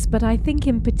batteries, but I think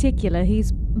in particular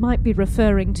might be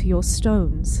referring to your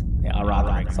stones. They are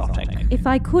rather exotic. If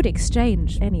I could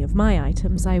exchange any of my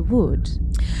items, I would.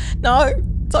 No,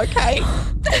 it's okay.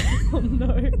 Oh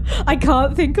no. I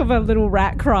can't think of a little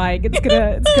rat crying. It's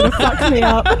gonna fuck me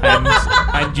up.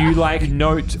 And you like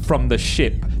note from the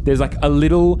ship, there's like a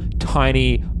little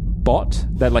tiny bot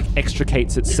that like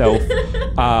extricates itself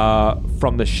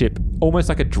from the ship, almost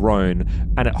like a drone,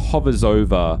 and it hovers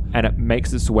over and it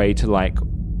makes its way to like,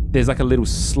 there's like a little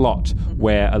slot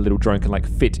where a little drone can like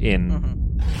fit in.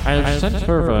 I've sent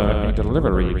over a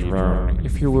delivery drone.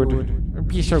 If you would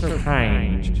be so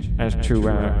kind as to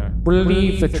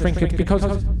relieve the trinket,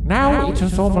 because now it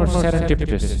is almost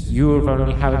serendipitous. You've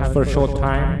only had it for a short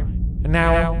time, and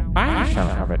now I shall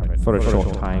have it for a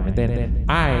short time, and then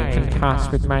I can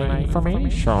pass with my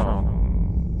information.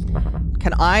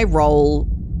 Can I roll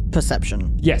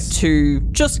perception? Yes. To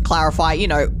just clarify,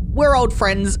 we're old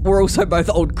friends. We're also both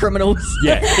old criminals.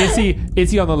 Yeah. Is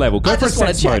he on the level? Go for a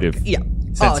sense motive. Yeah.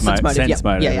 Sense motive.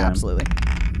 Yeah, Yeah. absolutely.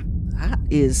 That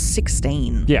is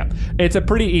 16. Yeah, it's a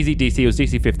pretty easy DC. It was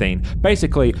DC 15.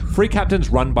 Basically, free captains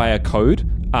run by a code.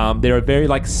 There are very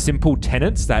simple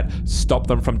tenets that stop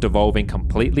them from devolving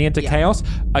completely into chaos.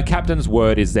 A captain's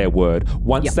word is their word.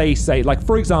 Once they say,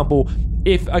 for example,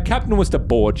 if a captain was to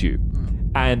board you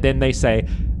and then they say,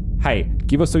 hey,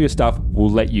 give us all your stuff,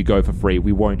 we'll let you go for free.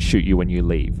 We won't shoot you when you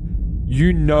leave.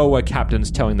 You know a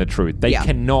captain's telling the truth. They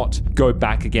cannot go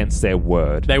back against their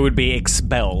word. They would be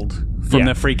expelled from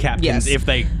the free captains Yes. if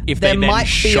they there then might be a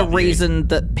shot you. reason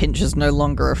that Pinch is no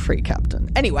longer a free captain.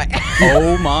 Anyway.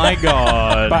 Oh my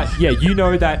god. But yeah, you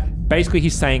know that basically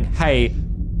he's saying, hey,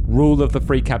 rule of the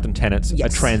free captain tenets, a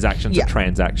transaction's a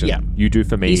transaction. Yeah. You do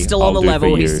for me, He's still I'll on the do for level.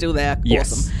 you. He's still there.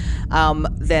 Yes. Awesome.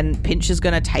 Then Pinch is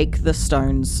going to take the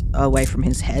stones away from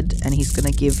his head, and he's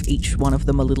going to give each one of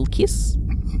them a little kiss.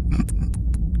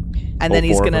 And then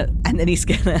he's gonna,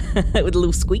 with a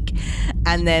little squeak,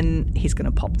 and then he's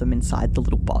gonna pop them inside the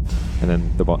little bot. And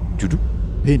then the bot.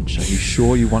 Pinch, are you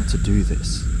sure you want to do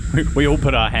this? We all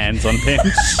put our hands on Pinch.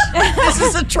 This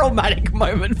is a traumatic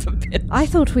moment for Pinch. I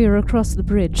thought we were across the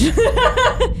bridge.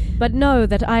 But know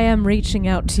that I am reaching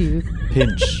out to you.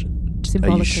 Pinch,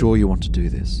 are you sure you want to do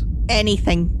this?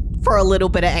 Anything for a little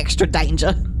bit of extra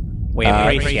danger. We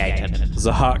appreciate it.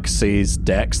 Zahak sees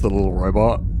Dex, the little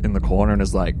robot, in the corner and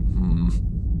is like,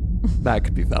 that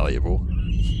could be valuable.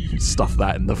 Stuff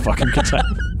that in the fucking container.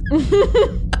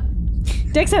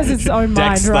 Dex has his own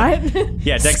mind, right?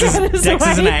 Yeah, Dex is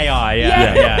an AI.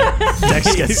 Yeah.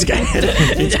 Dex gets scared.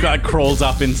 He crawls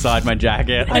up inside my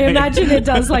jacket. I imagine it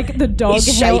does like the dog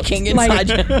He's shaking inside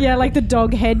you. Yeah, like the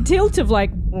dog head tilt of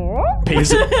like.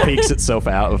 Peeks itself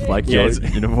out of like your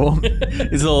uniform.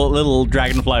 His little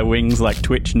dragonfly wings like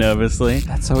twitch nervously.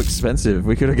 That's so expensive.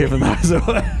 We could have given those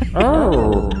away.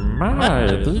 Oh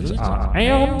my, these are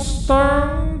aeon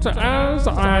stones as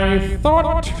I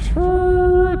thought.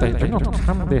 They do not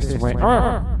come this way.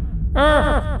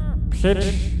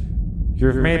 Pitch,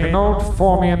 you've made an old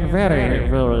Formian very,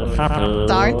 very happy.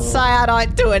 Don't say I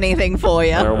don't do anything for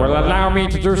you. Well, allow me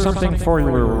to do something for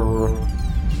you.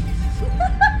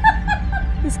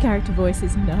 This character voice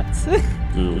is nuts.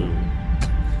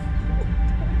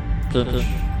 Pitch,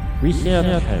 we hear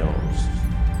tales.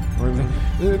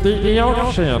 The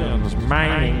oceans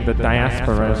mining the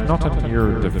diaspora is not a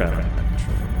new development.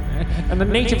 And the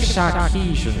native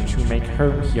Sarkeesians who make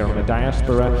home here in the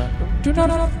diaspora do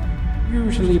not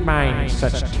usually mind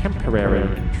such temporary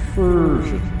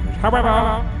intrusions.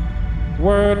 However,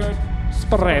 word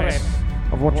spreads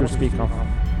of what you speak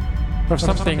of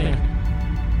something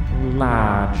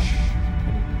large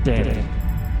and dead,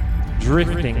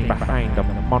 drifting behind a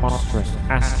monstrous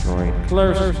asteroid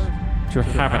close to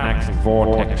Havanak's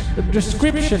vortex. The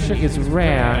description is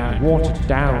rare and watered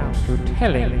down through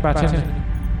telling, but an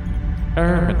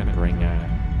ermine bringer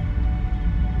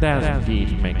does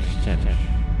indeed make sense.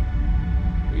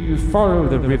 You follow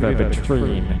the river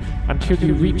between until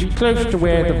you reach close to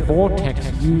where the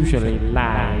vortex usually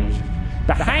lies.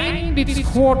 Behind its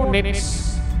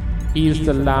coordinates is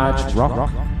the large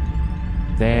rock.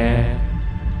 There,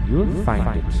 you'll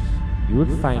find it.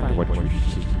 You'll find what you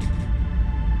seek.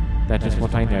 That is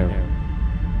what I know.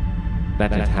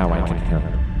 That is how I can help.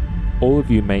 All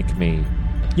of you make me...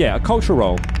 Yeah, a culture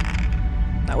roll.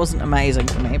 That wasn't amazing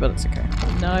for me, but it's okay.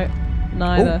 No,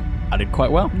 neither. I did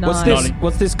quite well. Nice.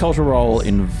 What's this cultural role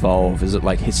involve? Is it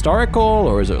like historical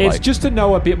or is it It's like... just to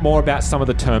know a bit more about some of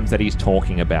the terms that he's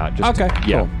talking about. Okay,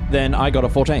 Yeah. cool. Then I got a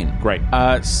 14. Great.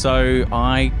 So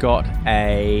I got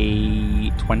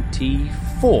a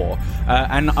 24.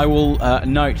 And I will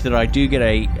note that I do get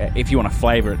if you want to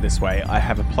flavour it this way, I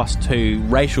have a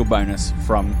 +2 racial bonus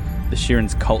from the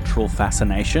Sheeran's cultural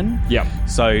fascination. Yep.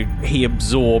 So he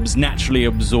naturally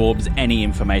absorbs any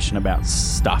information about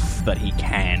stuff that he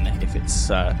can if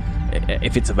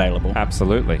it's available.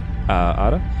 Absolutely.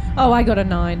 Ada? Oh, I got a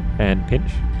 9. And Pinch?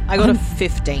 I got a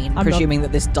 15, I'm presuming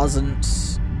that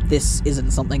this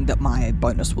isn't something that my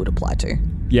bonus would apply to.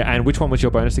 Yeah, and which one was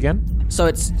your bonus again? So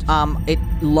it's it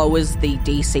lowers the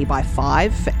DC by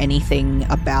 5 for anything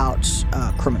about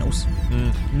criminals.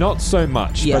 Not so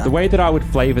much, Yeah. but the way that I would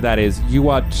flavour that is you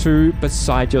are too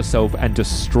beside yourself and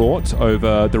distraught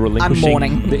over the relinquishing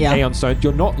mourning, the yeah. Aeon Stone.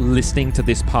 You're not listening to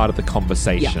this part of the Yeah,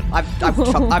 conversation.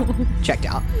 I've checked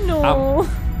out. No.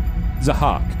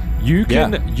 Zahak, you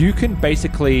can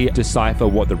basically decipher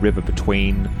what the river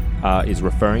between is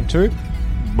referring to.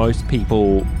 Most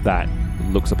people that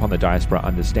looks upon the diaspora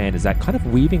understand is that kind of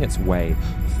weaving its way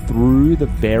through the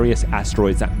various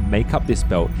asteroids that make up this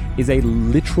belt is a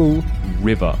literal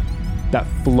river that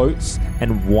floats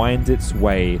and winds its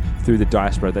way through the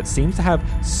diaspora that seems to have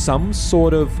some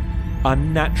sort of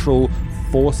unnatural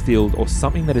force field or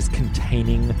something that is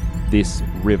containing this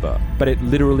river, but it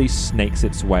literally snakes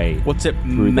its way. What's it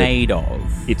made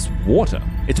of? It's water.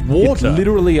 It's water. It's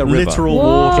literally a river. Literal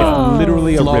water. Whoa. It's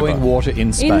literally a Flowing river. water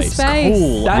in space. In space.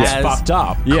 Cool. That's as- fucked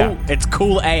up. Cool. Yeah. It's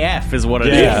cool AF is what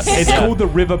it is. It's called the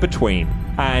River Between,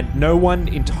 and no one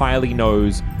entirely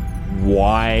knows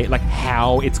why, like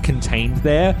how it's contained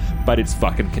there, but it's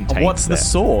fucking contained. What's the there.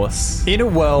 source? In a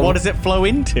world, what does it flow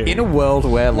into? In a world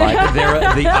where like there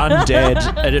are the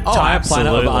undead, an entire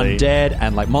planet of absolutely. undead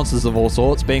and like monsters of all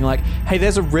sorts, being like, hey,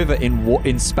 there's a river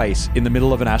in space in the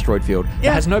middle of an asteroid field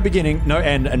that has no beginning, no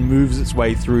end, and moves its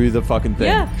way through the fucking thing.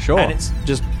 Yeah. Sure. And it's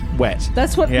just wet.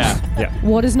 That's what. Yeah.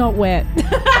 What is not wet?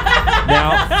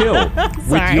 Now, Phil,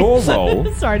 with your role,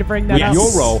 Sorry to bring that up. with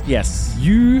your role, Yes.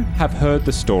 you have heard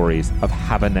the stories of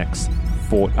Havernak's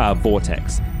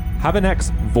Vortex.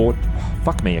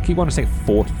 Fuck me, I keep wanting to say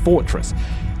fortress.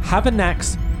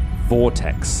 Havernak's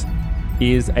Vortex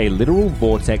is a literal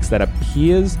vortex that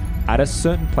appears at a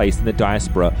certain place in the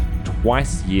diaspora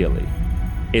twice yearly.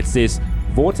 It's this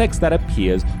vortex that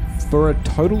appears for a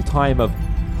total time of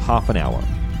half an hour,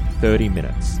 30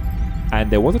 minutes.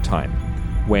 And there was a time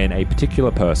when a particular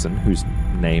person, whose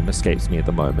name escapes me at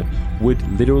the moment, would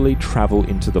literally travel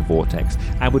into the vortex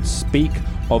and would speak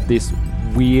of this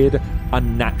weird,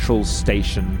 unnatural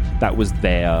station that was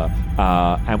there,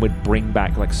 and would bring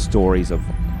back like stories of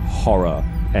horror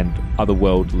and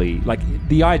otherworldly. Like,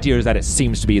 the idea is that it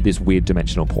seems to be this weird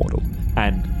dimensional portal.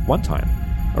 And one time,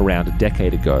 around a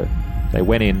decade ago, they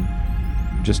went in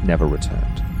and just never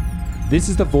returned. This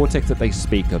is the vortex that they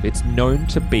speak of. It's known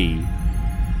to be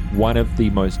one of the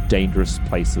most dangerous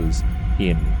places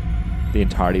in the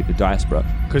entirety of the diaspora.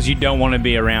 Because you don't want to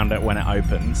be around it when it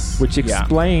opens. Which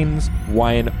explains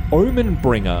why an omen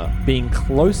bringer being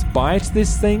close by to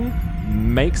this thing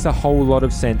makes a whole lot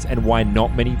of sense, and why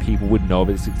not many people would know of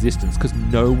its existence, because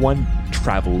no one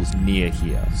travels near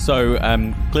here. So,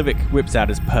 Glivik whips out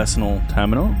his personal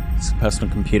terminal, his personal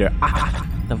computer.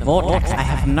 The vortex, I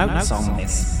have notes on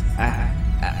this.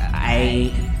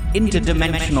 A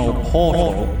interdimensional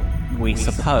portal, we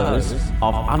suppose,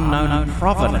 of unknown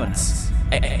provenance.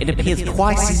 It appears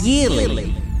twice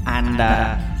yearly, and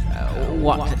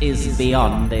what is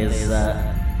beyond is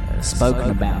spoken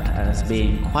about as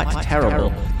being quite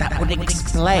terrible. That would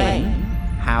explain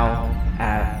how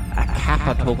a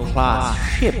capital-class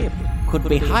ship could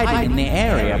be hiding in the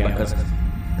area, because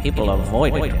people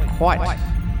avoid it quite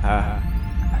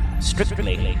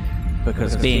strictly,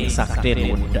 because being sucked in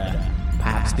would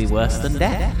perhaps be worse than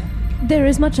death. There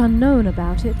is much unknown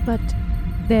about it, but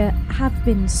there have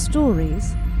been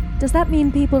stories. Does that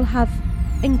mean people have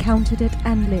encountered it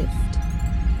and lived?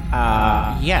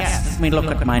 Yes. Let me look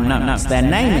at my notes. Their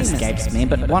name escapes me,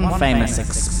 but one famous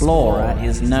explorer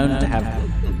is known to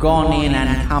have gone in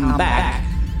and come back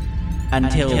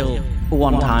until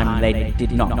one time they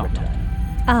did not return.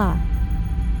 Ah.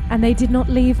 And they did not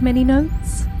leave many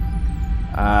notes?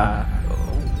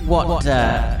 What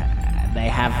they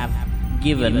have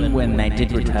given when they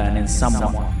did return is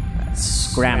somewhat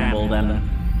scrambled and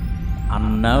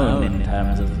unknown in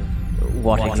terms of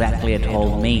what exactly it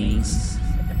all means.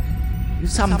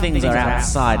 Some things are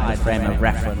outside the frame of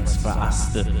reference for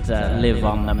us that live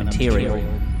on the material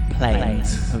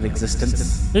planes of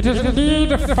existence. It is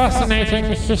indeed a fascinating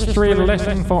history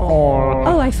lesson for all.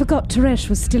 Oh, I forgot Teresh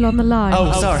was still on the line.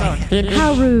 Oh, sorry.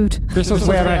 How rude. This is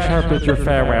where I shall bid you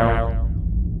farewell.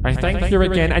 I thank you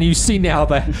again. And you see now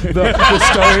the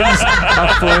stones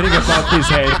are floating above his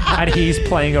head, and he's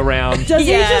playing around. Does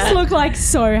he just look like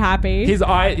so happy? His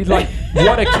eye, like,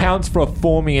 what accounts for a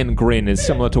Formian grin is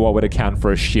similar to what would account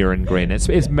for a Sheeran grin. It's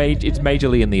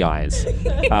majorly in the eyes.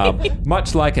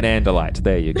 Much like an Andalite.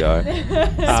 There you go.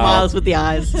 Smiles with the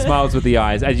eyes. Smiles with the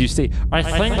eyes, as you see. I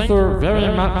thank you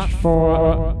very much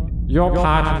for your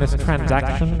part in this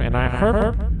transaction, and I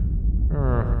hope...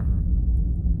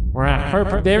 Well, I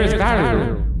hope there is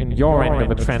value in your end of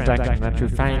the transaction, that you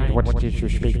find what it is you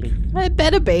speak. It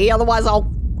better be, otherwise I'll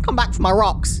come back for my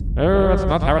rocks. Oh, that's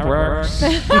not how it works.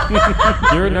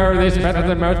 You know this better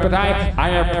than most, but I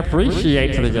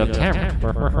appreciate the attempt.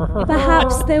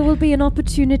 Perhaps there will be an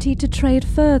opportunity to trade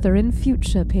further in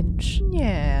future, Pinch.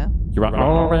 Yeah. You are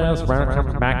always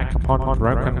welcome back upon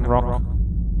Broken Rock,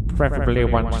 preferably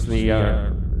once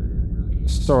the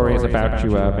stories about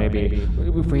you maybe...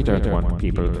 We don't want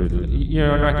people to...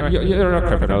 You're a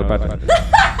criminal, but...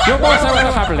 You're also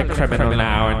a public criminal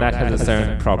now, and that has its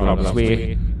own problems.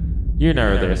 You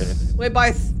know this. We're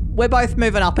both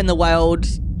moving up in the world.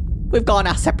 We've gone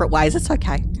our separate ways. It's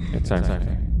okay. It's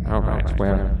okay. All right.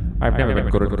 Well, I've never been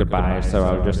good at goodbye, so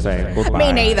I'll just say goodbye.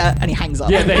 Me neither. And he hangs up.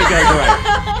 Yeah, there you go.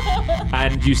 Great.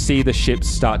 And you see the ships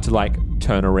start to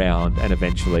turn around and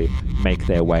eventually make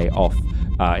their way off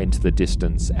into the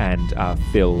distance. And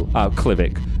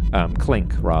Clink,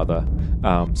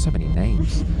 So many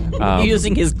names.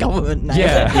 Using his government name.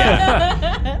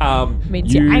 Yeah.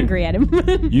 Means you're angry at him.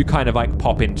 You kind of like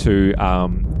pop into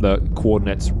the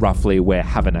coordinates roughly where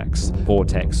Havanak's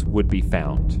vortex would be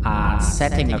found.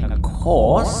 Setting a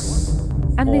course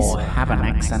And for this-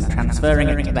 Havanax and transferring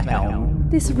it to the helm.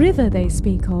 This river they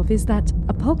speak of, is that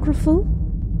apocryphal?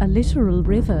 A literal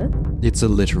river? It's a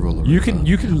literal river. You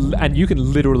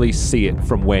can literally see it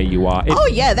from where you are. Oh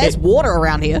yeah, there's water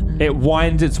around here. It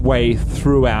winds its way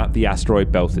throughout the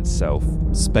asteroid belt itself.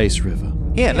 Space river.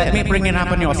 Here, let me bring it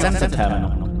up on your sensor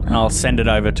terminal. And I'll send it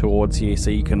over towards you so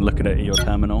you can look at it at your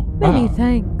terminal. Many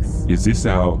thanks. Is this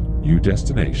our new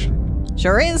destination?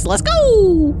 Sure is. Let's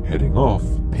go. Heading off.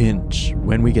 Pinch,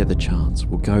 when we get the chance,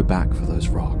 we'll go back for those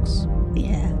rocks.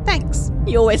 Yeah, thanks.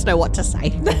 You always know what to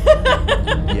say.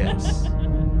 Yes.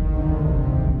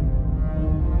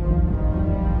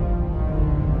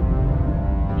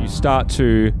 You start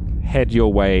to head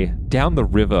your way down the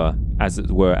river, as it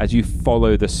were, as you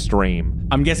follow the stream.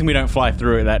 I'm guessing we don't fly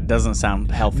through it. That doesn't sound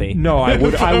healthy. No, I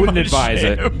wouldn't advise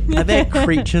it. Are there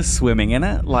creatures swimming in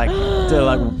it? Like, they're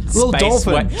like Little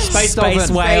dolphin. space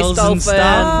Dolphin. whales Space and stuff?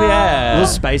 dolphin. Yeah. Little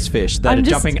space fish that I'm are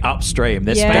just- jumping upstream.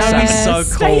 They're Yeah. space That'd be salmon.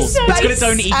 so cool. Space It's got its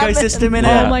own salmon. ecosystem in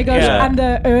it. Oh my gosh, Yeah. and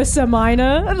the Ursa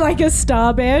Minor, like a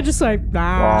star bear, just like,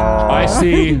 I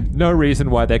see no reason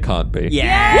why there can't be.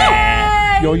 Yeah.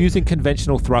 You're using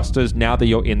conventional thrusters. Now that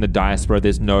you're in the diaspora,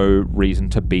 there's no reason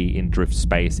to be in drift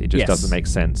space. It just Yes. doesn't make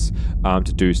sense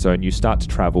to do so. And you start to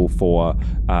travel for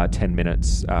 10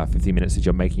 minutes, 15 minutes as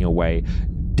you're making your way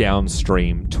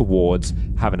downstream towards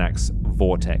Havanak's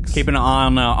vortex. Keep an eye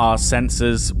on our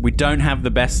sensors. We don't have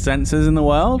the best sensors in the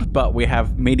world, but we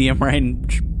have medium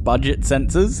range budget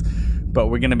sensors. But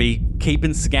we're going to be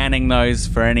keeping scanning those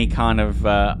for any kind of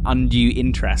undue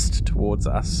interest towards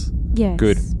us. yes.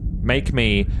 Good. Make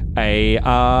me a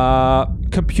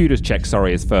computers check.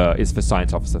 Sorry, is for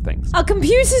science officer things. A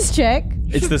computers check?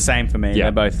 It's the same for me. Yeah.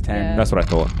 They're both 10. Yeah. That's what I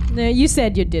thought. No, you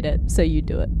said you did it, so you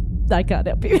do it. I can't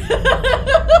help you.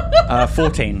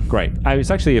 14. Great. It's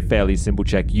actually a fairly simple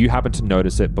check. You happen to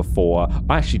notice it before.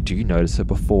 I actually do notice it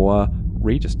before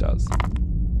Regis does.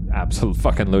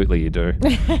 Absolutely, you do.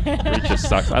 Regis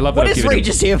sucks. I love that. What I've is given him-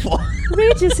 Regis here for?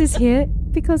 Regis is here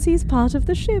because he's part of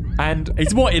the ship. And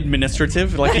He's more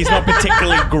administrative. Like, he's not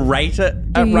particularly great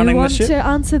at Do you running the want ship. to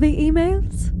answer the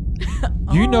emails?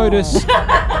 you notice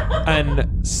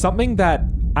and something that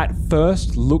at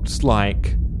first looks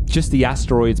like just the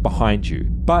asteroids behind you.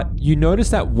 But you notice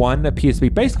that one appears to be...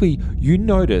 Basically, you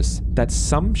notice that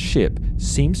some ship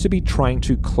seems to be trying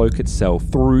to cloak itself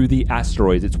through the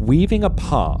asteroids. It's weaving a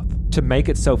path to make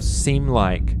itself seem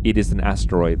like it is an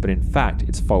asteroid, but in fact,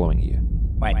 it's following you.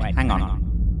 Wait, hang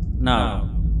on. No,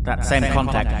 that same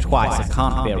contact twice. It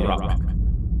can't be a rock.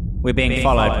 We're being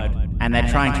followed, and they're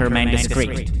trying to remain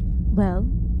discreet. Well,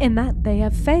 in that they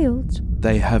have failed.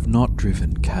 They have not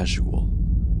driven casual.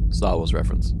 Star Wars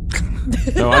reference.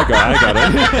 No, I got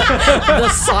it. The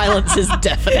silence is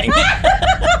deafening.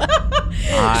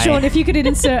 Sean, if you could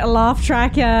insert a laugh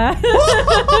track.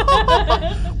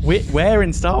 Where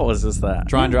in Star Wars is that?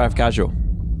 Try and drive casual.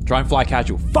 Try and fly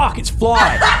casual. Fuck, it's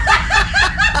fly!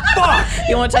 Fuck!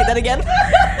 You want to take that again?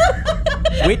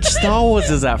 Which Star Wars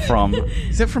is that from?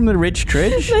 Is it from the Ridge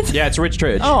Tridge? Yeah, it's Rich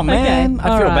Tridge. Oh, man. Okay,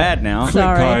 I feel alright. bad now.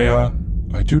 Sorry.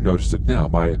 I do notice it now.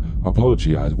 My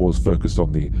apology. I was focused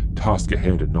on the task at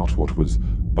hand and not what was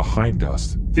behind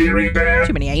us. Theory bad.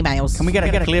 Too many emails. Can we get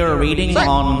a clearer reading Sorry,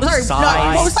 on sorry, no,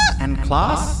 size what was that? and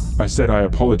class? I said I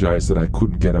apologize that I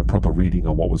couldn't get a proper reading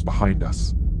on what was behind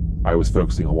us. I was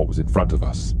focusing on what was in front of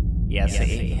us. Yes,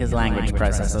 his language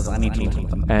processors. I need to look at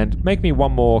them. And make me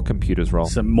one more computers roll.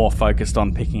 So more focused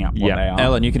on picking up what Yeah. they are.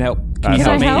 Ellen, you can help. Can I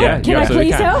help? Yeah, Can you I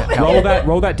absolutely please help?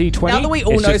 Roll that D20. Now that we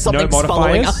all It's know just no something's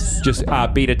following modifiers. us. Just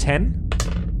beat a 10.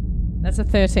 That's a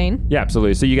 13. Yeah,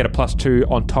 absolutely. So you get a +2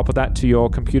 on top of that to your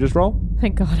computers roll.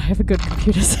 Thank God I have a good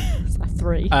computer. It's like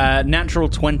 3. Natural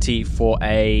 20 for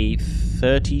a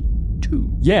 32.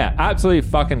 Yeah, absolutely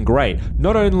fucking great.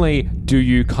 Not only do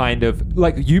you kind of,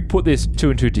 like, you put this 2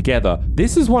 and 2 together,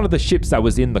 this is one of the ships that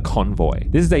was in the convoy.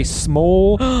 This is a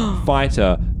small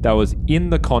fighter that was in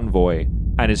the convoy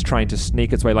and is trying to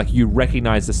sneak its way. Like, you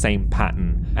recognize the same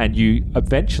pattern, and you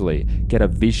eventually get a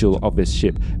visual of this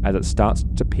ship as it starts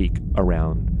to peek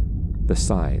around the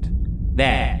side.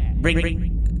 There.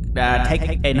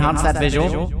 Enhance that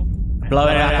visual. Blow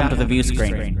it out onto the view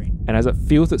screen. And as it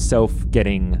feels itself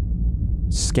getting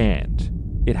scanned,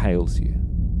 it hails you.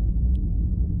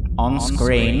 On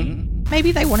screen.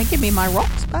 Maybe they want to give me my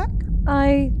rocks back?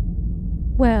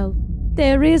 Well,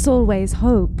 there is always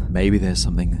hope. Maybe there's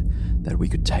something that we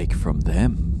could take from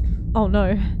them. Oh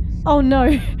no. Oh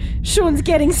no, Sean's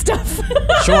getting stuff.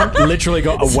 Sean literally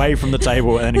got away from the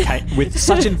table and then came with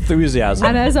such enthusiasm.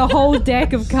 And there's a whole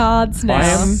deck of cards now. I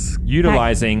am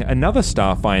utilizing another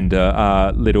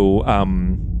Starfinder little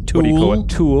what do you call it?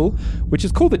 Tool, which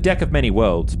is called the Deck of Many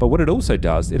Worlds. But what it also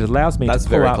does, it allows me to pull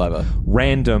very up clever.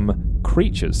 random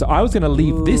creatures. So I was going to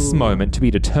leave this moment to be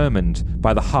determined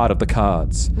by the heart of the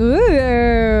cards.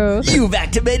 Ooh. You've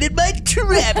activated my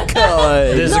trap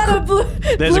card. There's Not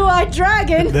a blue-eyed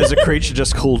dragon. There's a creature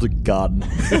just called a gun.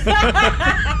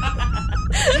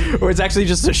 Or it's actually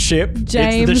just a ship.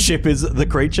 James. The ship is the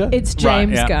creature. It's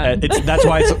James Gunn. That's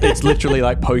why it's literally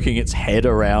like poking its head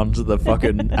around the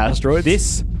fucking asteroid.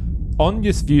 This, on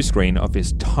this view screen of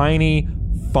this tiny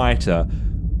fighter,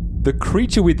 the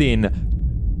creature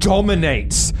within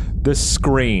dominates the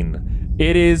screen.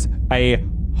 It is a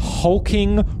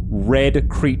hulking red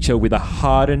creature with a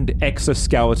hardened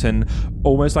exoskeleton,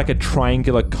 almost like a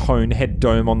triangular cone head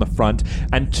dome on the front,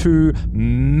 and two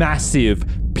massive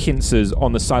pincers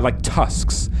on the side, like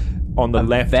tusks on the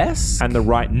left vest? and the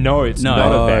right. No, it's not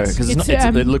a vest. Because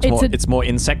it's more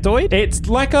insectoid. It's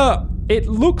like it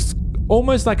looks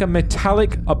almost like a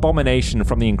metallic abomination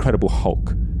from the Incredible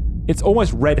Hulk. It's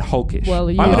almost Red Hulkish. Well,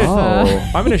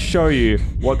 I'm gonna show you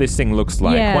what this thing looks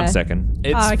like. Yeah. 1 second.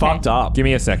 It's fucked up. Give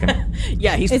me a second.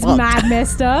 Yeah, he's It's fucked. mad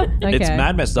messed up. Okay. It's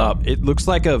mad messed up. It looks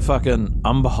like a fucking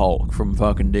Umber Hulk from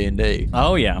fucking D&D.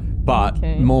 Oh, yeah. But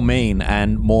more mean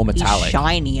and more He's metallic.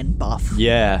 shiny and buff.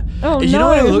 Yeah. Oh you no, know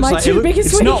what it looks my like? two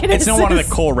biggest It's not weaknesses. one of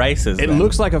the core races. It then.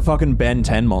 looks like a fucking Ben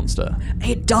 10 monster.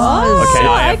 It does.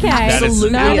 Oh, Okay, okay. that is-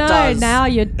 Absolutely No, it does. now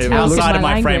you're talking outside of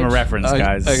my frame of language. reference,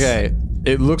 guys. Okay.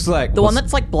 It looks like The one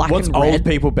that's like black what's and old red.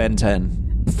 people Ben 10?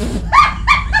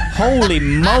 Holy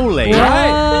moly!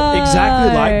 Right?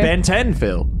 Exactly like Ben 10,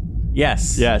 Phil.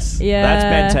 Yes. Yes. Yeah. That's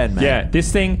Ben 10, man. Yeah,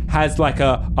 this thing has like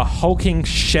a hulking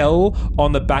shell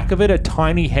on the back of it, a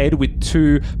tiny head with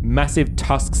two massive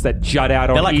tusks that jut out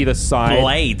They're on like either side.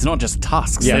 blades, not just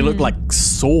tusks. Yeah. They look like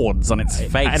swords on its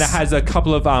face. And it has a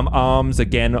couple of arms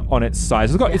again on its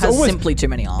sides. It It's has almost simply too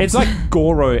many arms. It's like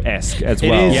Goro-esque as It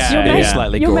well. is. Yeah, Your it mate, is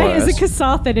slightly your mate is a gross.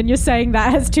 Kasathan and you're saying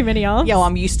that has too many arms? Yeah, well,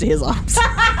 I'm used to his arms.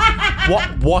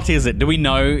 What is it? Do we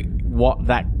know what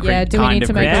that Yeah, do we kind need of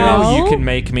to make creature a Now is? roll? you can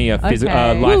make me a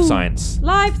Okay. life Woo. science.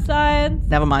 Life science.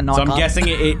 Never mind. No, So I I'm can't. guessing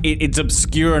it's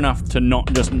obscure enough to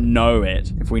not just know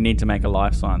it if we need to make a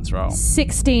life science roll.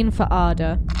 16 for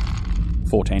Arda.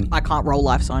 14. I can't roll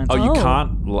life science. Oh, you Oh.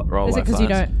 can't roll Is it life because you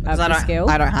science. don't have I the don't. skill?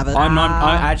 I don't have it.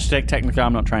 Actually, technically,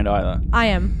 I'm not trained either. I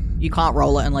am. You can't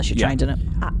roll it unless you're Yeah. trained in it.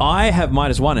 I have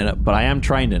 -1 in it, but I am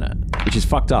trained in it, which is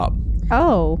fucked up.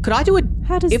 Oh. Could I do a?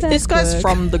 How does if that this guy's work?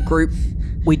 from the group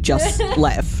we just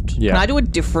left, Yeah. can I do a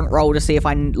different roll to see if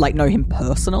I know him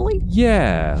personally?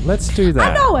 Yeah, let's do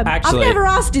that. I know him. Actually- I've never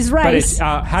asked his But race. it's,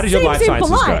 how did your Seems life sciences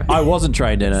impolite. go? I wasn't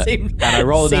trained in it, Seems- and I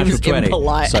rolled a natural seems 20.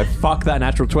 impolite. So fuck that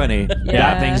natural 20. Yeah.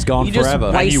 That thing's gone You just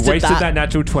forever. waste- You wasted wasted that. that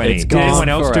natural 20. It's Did gone anyone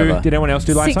else forever. do? Did anyone else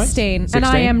do life science? 16. And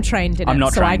I am trained in I'm it,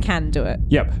 not so I trained. can do it.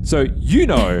 Yep. So you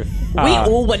know. We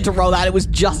all went to roll that. It was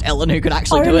just Ellen who could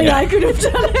actually do Only it. I could have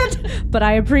done it. But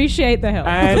I appreciate the help.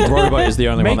 And The robot is the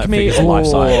only one make that me figures life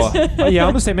science. yeah, I'm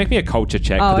gonna say make me a culture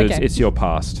check Oh, because okay. it's your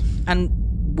past. And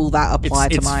will that apply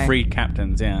It's to my free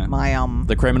captains, yeah. my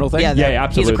The criminal thing? Yeah, Yeah, he's a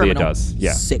absolutely it criminal. does.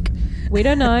 Yeah. Sick. We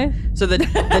don't know. So the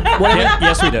whatever,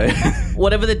 Yes, we do.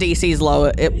 whatever the DC is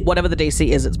lower, whatever the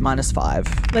DC is, it's -5.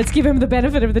 Let's give him the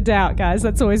benefit of the doubt, guys.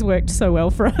 That's always worked so well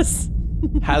for us.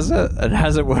 Has it? And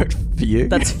has it worked for you?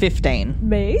 That's 15.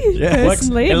 Me, Yeah.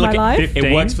 personally, in my life. It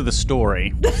 15. works for the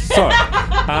story. So,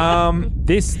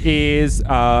 this is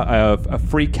a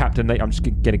free captain. I'm just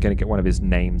gonna get one of his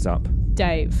names up.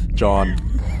 Dave. John.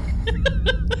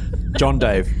 John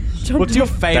Dave. What's your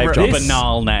favorite Dave Jones.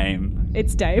 banal name?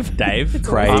 It's Dave. Dave? It's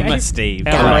Craig. always I'm a Dave. Steve.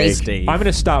 All Gary. right, Steve. I'm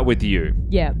gonna start with you.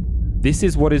 Yeah. This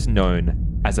is what is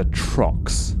known as a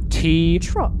trox.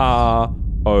 Trox.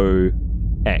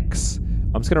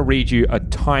 I'm just going to read you a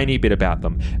tiny bit about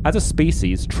them. As a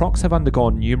species, trox have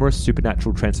undergone numerous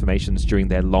supernatural transformations during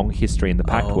their long history in the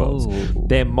Pact Worlds.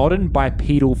 Their modern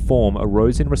bipedal form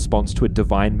arose in response to a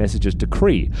divine messenger's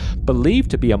decree, believed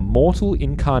to be a mortal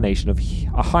incarnation of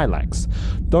a hylax.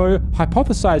 Though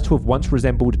hypothesized to have once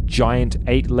resembled giant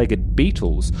eight-legged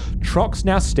beetles, trox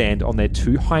now stand on their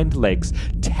two hind legs,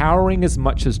 towering as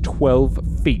much as 12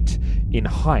 feet in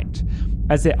height.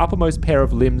 As their uppermost pair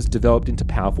of limbs developed into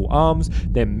powerful arms,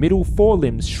 their middle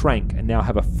forelimbs shrank and now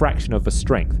have a fraction of the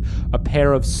strength. A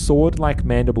pair of sword-like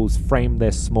mandibles frame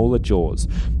their smaller jaws.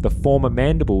 The former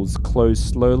mandibles close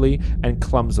slowly and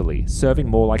clumsily, serving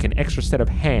more like an extra set of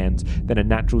hands than a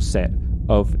natural set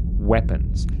of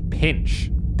weapons. Pinch.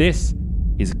 This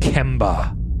is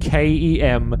Kemba.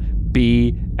 Kembah.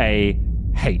 I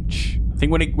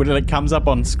think when it comes up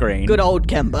on screen, Good old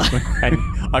Kemba. and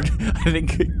I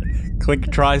think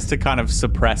Clink tries to kind of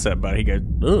suppress it, but he goes,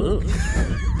 ugh.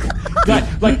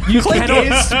 like you Clink cannot.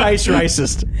 is space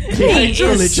racist. He hates is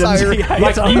religions. so- He hates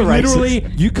Like other you races. literally,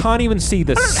 you can't even see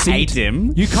the seat. hate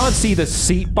him. You can't see the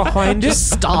seat behind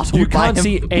Just it. startled You by can't him.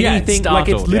 see Yeah, anything. it's Like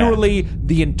it's startled, yeah. literally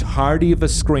the entirety of the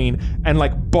screen, and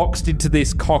like boxed into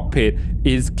this cockpit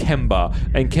is Kemba,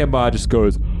 and Kemba just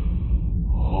goes,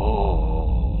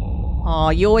 Oh,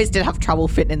 you always did have trouble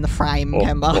fitting in the frame,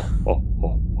 Kemba.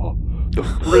 The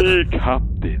free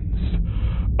captains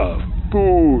are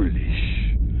foolish.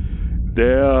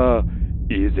 There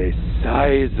is a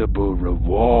sizable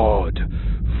reward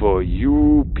for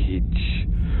you, Pinch.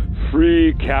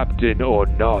 Free captain or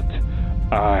not,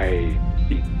 I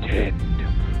intend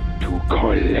to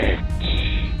collect.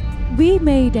 We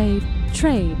made a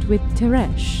trade with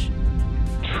Teresh.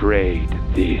 Trade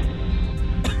this.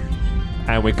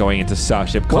 and we're going into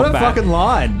Starship What combat. a fucking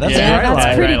line. That's Yeah, a great that's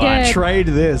line. pretty Great line. good. Trade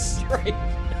this.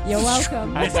 You're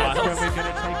welcome. And that's when we're going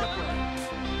to take a break.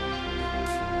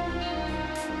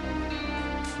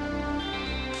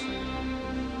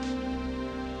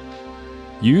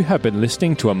 You have been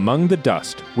listening to Among the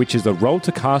Dust, which is a Roll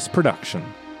to Cast production.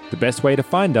 The best way to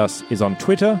find us is on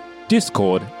Twitter,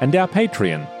 Discord, and our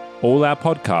Patreon. All our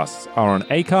podcasts are on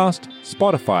Acast,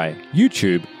 Spotify,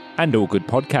 YouTube, and all good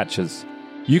podcatchers.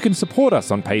 You can support us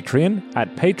on Patreon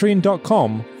at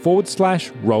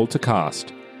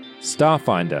patreon.com/roll-to-cast.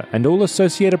 Starfinder and all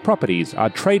associated properties are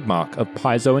trademark of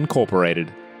Paizo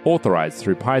Incorporated, authorized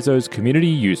through Paizo's community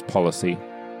use policy.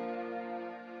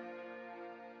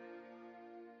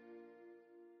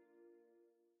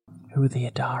 Who are the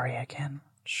Adari again?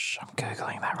 Shh, I'm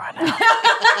Googling that right now.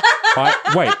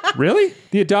 Wait, really?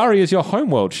 The Adari is your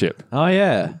homeworld ship. Oh,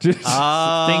 yeah. Just things.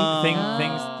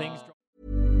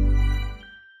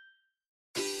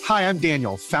 Hi, I'm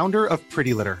Daniel, founder of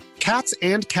Pretty Litter. Cats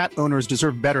and cat owners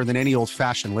deserve better than any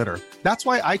old-fashioned litter. That's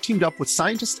why I teamed up with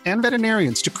scientists and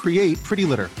veterinarians to create Pretty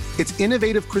Litter. Its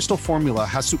innovative crystal formula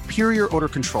has superior odor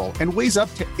control and weighs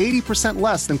up to 80%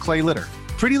 less than clay litter.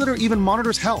 Pretty Litter even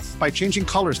monitors health by changing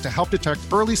colors to help detect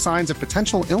early signs of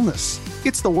potential illness.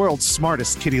 It's the world's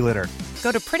smartest kitty litter.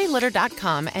 Go to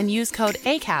prettylitter.com and use code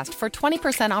ACAST for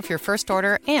 20% off your first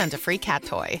order and a free cat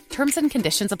toy. Terms and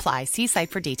conditions apply. See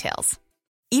site for details.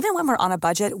 Even when we're on a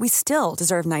budget, we still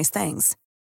deserve nice things.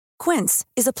 Quince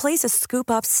is a place to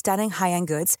scoop up stunning high-end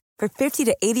goods for 50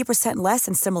 to 80% less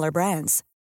than similar brands.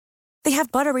 They have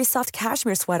buttery soft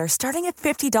cashmere sweaters starting at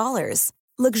 $50,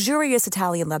 luxurious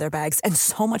Italian leather bags, and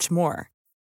so much more.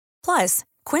 Plus,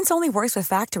 Quince only works with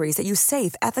factories that use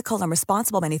safe, ethical, and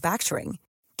responsible manufacturing.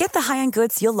 Get the high-end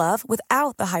goods you'll love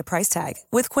without the high price tag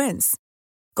with Quince.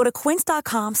 Go to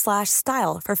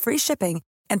quince.com/style for free shipping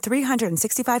and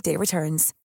 365-day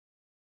returns.